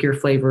 make your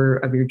flavor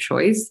of your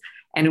choice.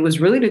 And it was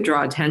really to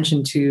draw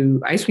attention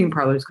to ice cream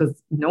parlors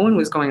because no one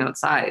was going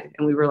outside.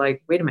 And we were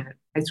like, wait a minute,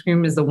 ice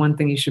cream is the one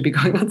thing you should be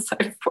going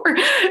outside for.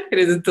 It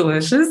is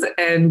delicious.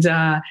 And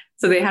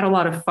so they had a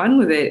lot of fun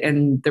with it.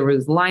 And there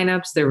was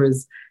lineups. There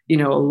was, a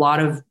lot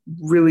of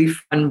really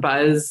fun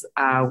buzz.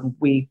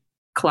 We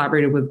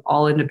collaborated with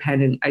all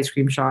independent ice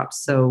cream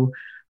shops. So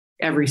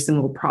every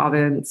single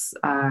province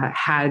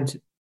had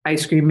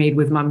ice cream made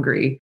with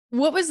Mumgry.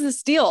 What was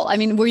this deal? I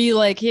mean, were you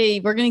like, hey,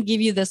 we're going to give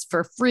you this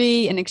for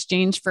free in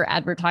exchange for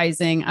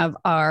advertising of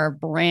our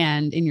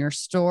brand in your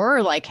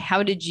store? Like,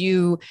 how did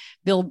you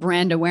build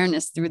brand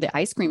awareness through the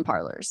ice cream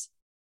parlors?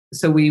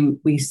 So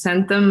we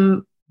sent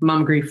them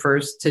Mumgry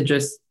first to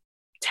just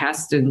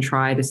test and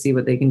try to see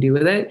what they can do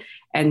with it.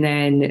 And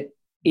then,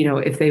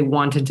 if they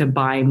wanted to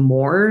buy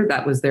more,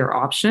 that was their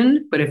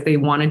option. But if they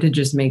wanted to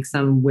just make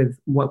some with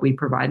what we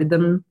provided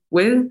them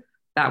with,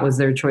 that was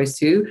their choice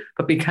too.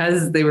 But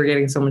because they were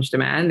getting so much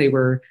demand, they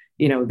were,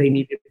 they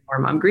needed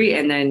more Mumgry.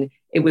 And then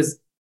it was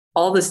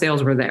all the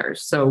sales were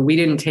theirs. So we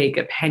didn't take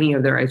a penny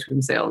of their ice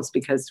cream sales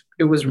because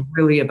it was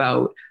really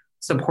about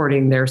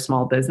supporting their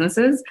small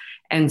businesses.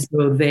 And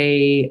so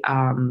they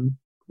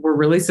were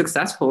really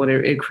successful. And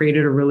it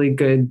created a really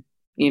good,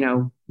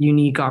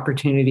 unique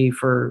opportunity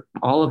for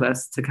all of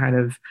us to kind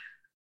of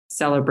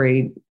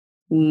celebrate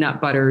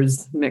nut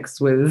butters mixed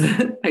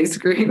with ice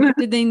cream.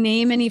 Did they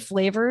name any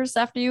flavors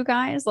after you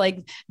guys,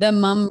 like the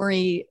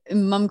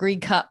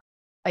Mumgry cup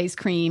ice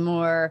cream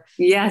or?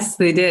 Yes,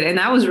 they did. And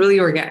that was really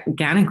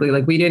organically.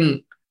 Like we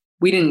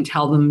didn't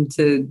tell them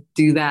to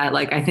do that.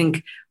 Like, I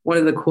think one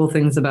of the cool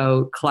things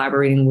about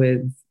collaborating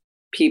with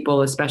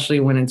people, especially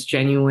when it's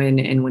genuine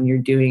and when you're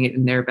doing it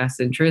in their best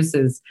interest,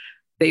 is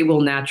they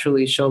will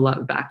naturally show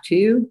love back to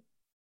you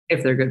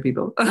if they're good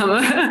people.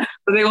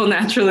 But they will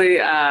naturally.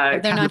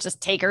 They're not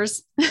just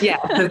takers. Yeah,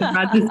 so they're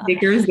not just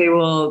takers. They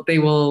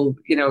will,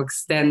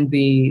 extend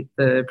the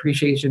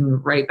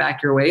appreciation right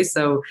back your way.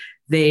 So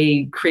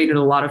they created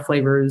a lot of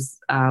flavors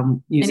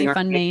using any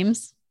fun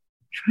names.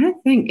 I'm trying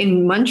to think.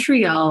 In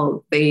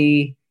Montreal,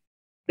 they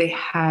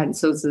had,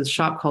 so it's a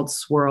shop called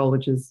Swirl,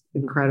 which is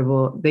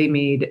incredible. They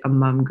made a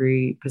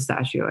Mumgry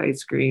pistachio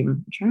ice cream.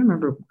 I'm trying to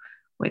remember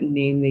what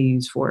name they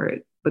used for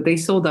it, but they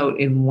sold out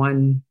in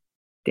one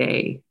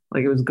day.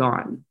 Like it was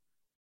gone.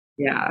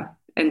 Yeah.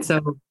 And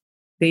so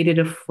they did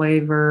a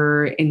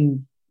flavor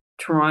in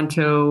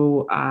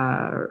Toronto.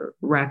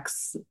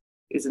 Rex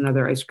is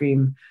another ice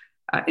cream,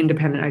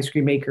 independent ice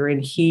cream maker.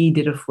 And he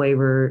did a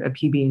flavor, a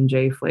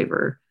PB&J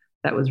flavor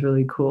that was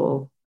really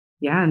cool.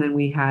 Yeah. And then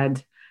we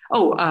had,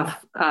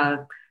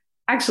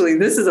 actually,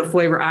 this is a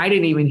flavor I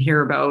didn't even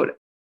hear about.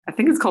 I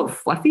think it's called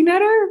Fluffy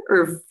Nutter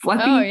or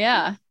Fluffy. Oh,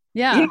 yeah.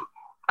 Yeah.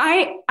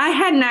 I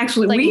hadn't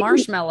actually. Like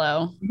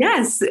marshmallow.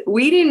 Yes.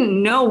 We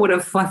didn't know what a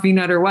Fluffy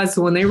Nutter was.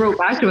 So when they wrote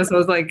back to us, I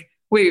was like,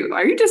 wait,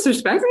 are you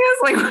disrespecting us?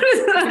 Like, what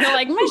is that? They're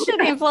like, my shit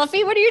ain't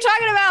fluffy. What are you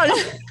talking about?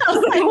 I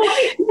was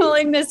like,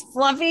 calling this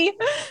fluffy.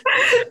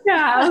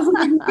 Yeah. I was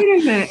like,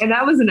 wait a minute. And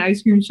that was an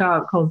ice cream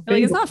shop called.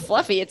 Like, it's not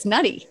fluffy. It's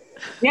nutty.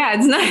 Yeah,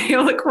 it's not.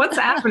 You're like, what's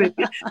happening?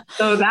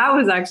 So that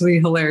was actually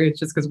hilarious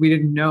just because we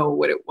didn't know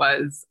what it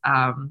was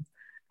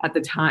at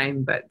the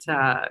time. But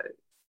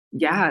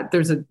yeah,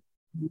 there's an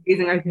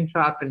amazing ice cream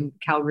shop in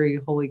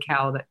Calgary, Holy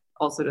Cow, that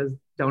also does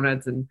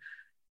donuts. And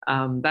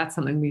that's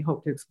something we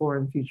hope to explore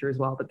in the future as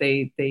well. But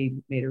they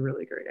made a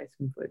really great ice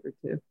cream flavor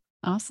too.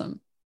 Awesome.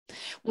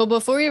 Well,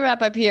 before we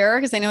wrap up here,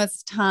 because I know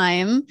it's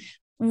time,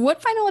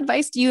 what final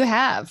advice do you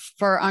have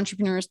for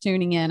entrepreneurs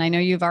tuning in? I know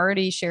you've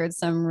already shared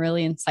some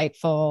really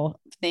insightful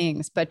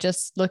things, but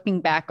just looking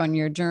back on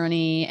your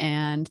journey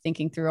and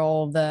thinking through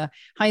all the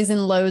highs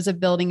and lows of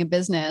building a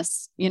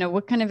business,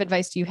 what kind of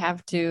advice do you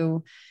have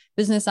to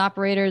business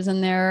operators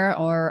in there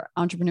or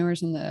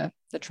entrepreneurs in the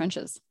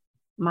trenches?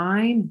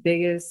 My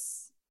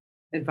biggest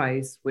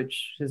advice,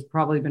 which has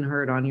probably been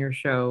heard on your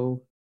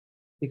show,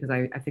 because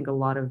I think a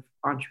lot of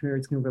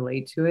entrepreneurs can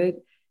relate to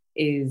it,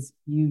 is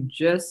you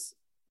just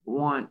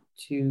want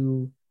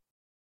to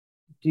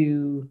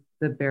do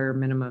the bare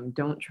minimum.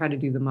 Don't try to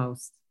do the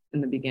most in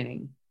the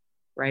beginning,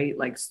 right?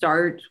 Like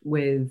start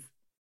with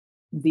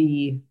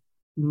the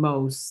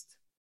most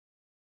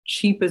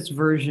cheapest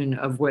version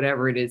of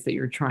whatever it is that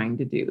you're trying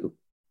to do.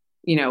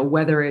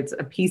 Whether it's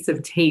a piece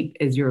of tape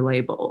as your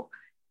label,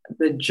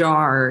 the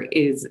jar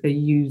is a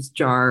used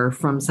jar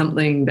from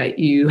something that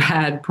you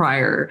had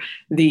prior,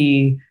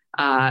 the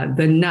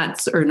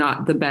nuts are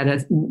not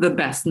the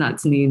best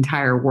nuts in the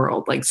entire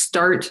world. Like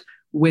start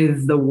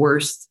with the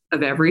worst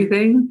of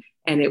everything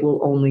and it will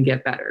only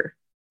get better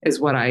is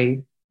what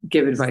I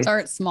give advice.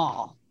 Start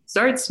small.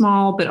 start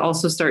small, but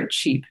also start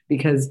cheap,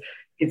 because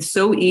it's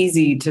so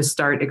easy to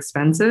start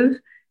expensive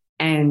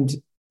and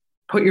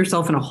put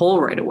yourself in a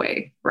hole right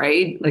away,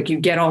 right? Like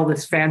you get all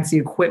this fancy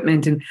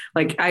equipment. And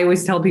like, I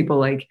always tell people,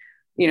 like,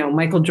 you know,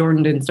 Michael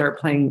Jordan didn't start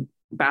playing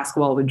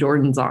basketball with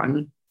Jordans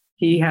on.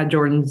 He had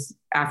Jordans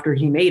after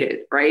he made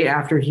it, right?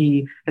 After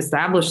he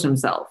established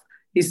himself,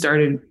 he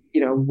started, you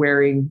know,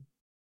 wearing,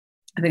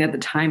 I think at the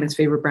time his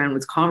favorite brand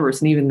was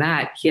Converse. And even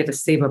that he had to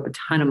save up a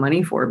ton of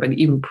money for. But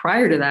even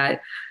prior to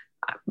that,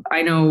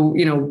 I know,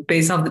 you know,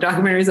 based off the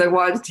documentaries I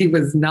watched, he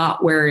was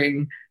not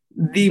wearing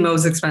the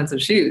most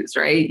expensive shoes,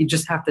 right? You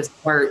just have to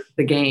start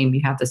the game.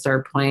 You have to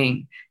start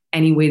playing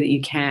any way that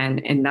you can.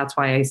 And that's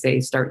why I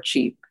say start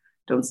cheap.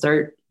 Don't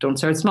start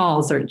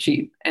small, start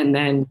cheap, and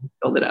then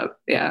build it up.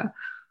 Yeah.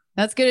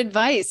 That's good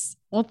advice.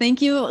 Well,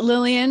 thank you,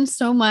 Lillian,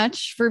 so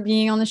much for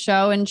being on the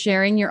show and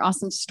sharing your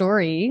awesome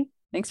story.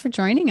 Thanks for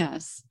joining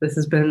us. This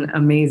has been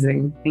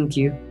amazing. Thank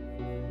you.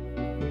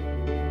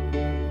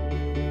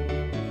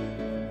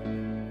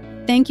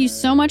 Thank you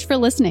so much for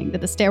listening to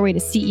the Stairway to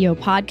CEO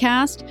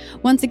podcast.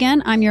 Once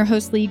again, I'm your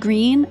host, Lee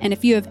Green. And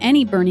if you have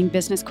any burning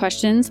business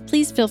questions,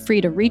 please feel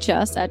free to reach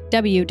us at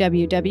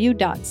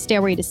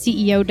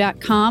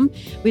www.stairwaytoceo.com.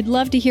 We'd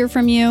love to hear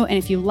from you. And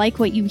if you like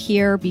what you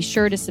hear, be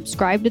sure to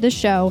subscribe to the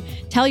show,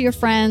 tell your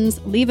friends,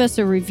 leave us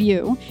a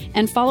review,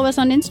 and follow us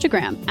on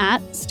Instagram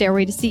at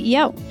Stairway to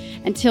CEO.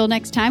 Until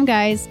next time,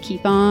 guys,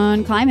 keep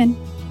on climbing.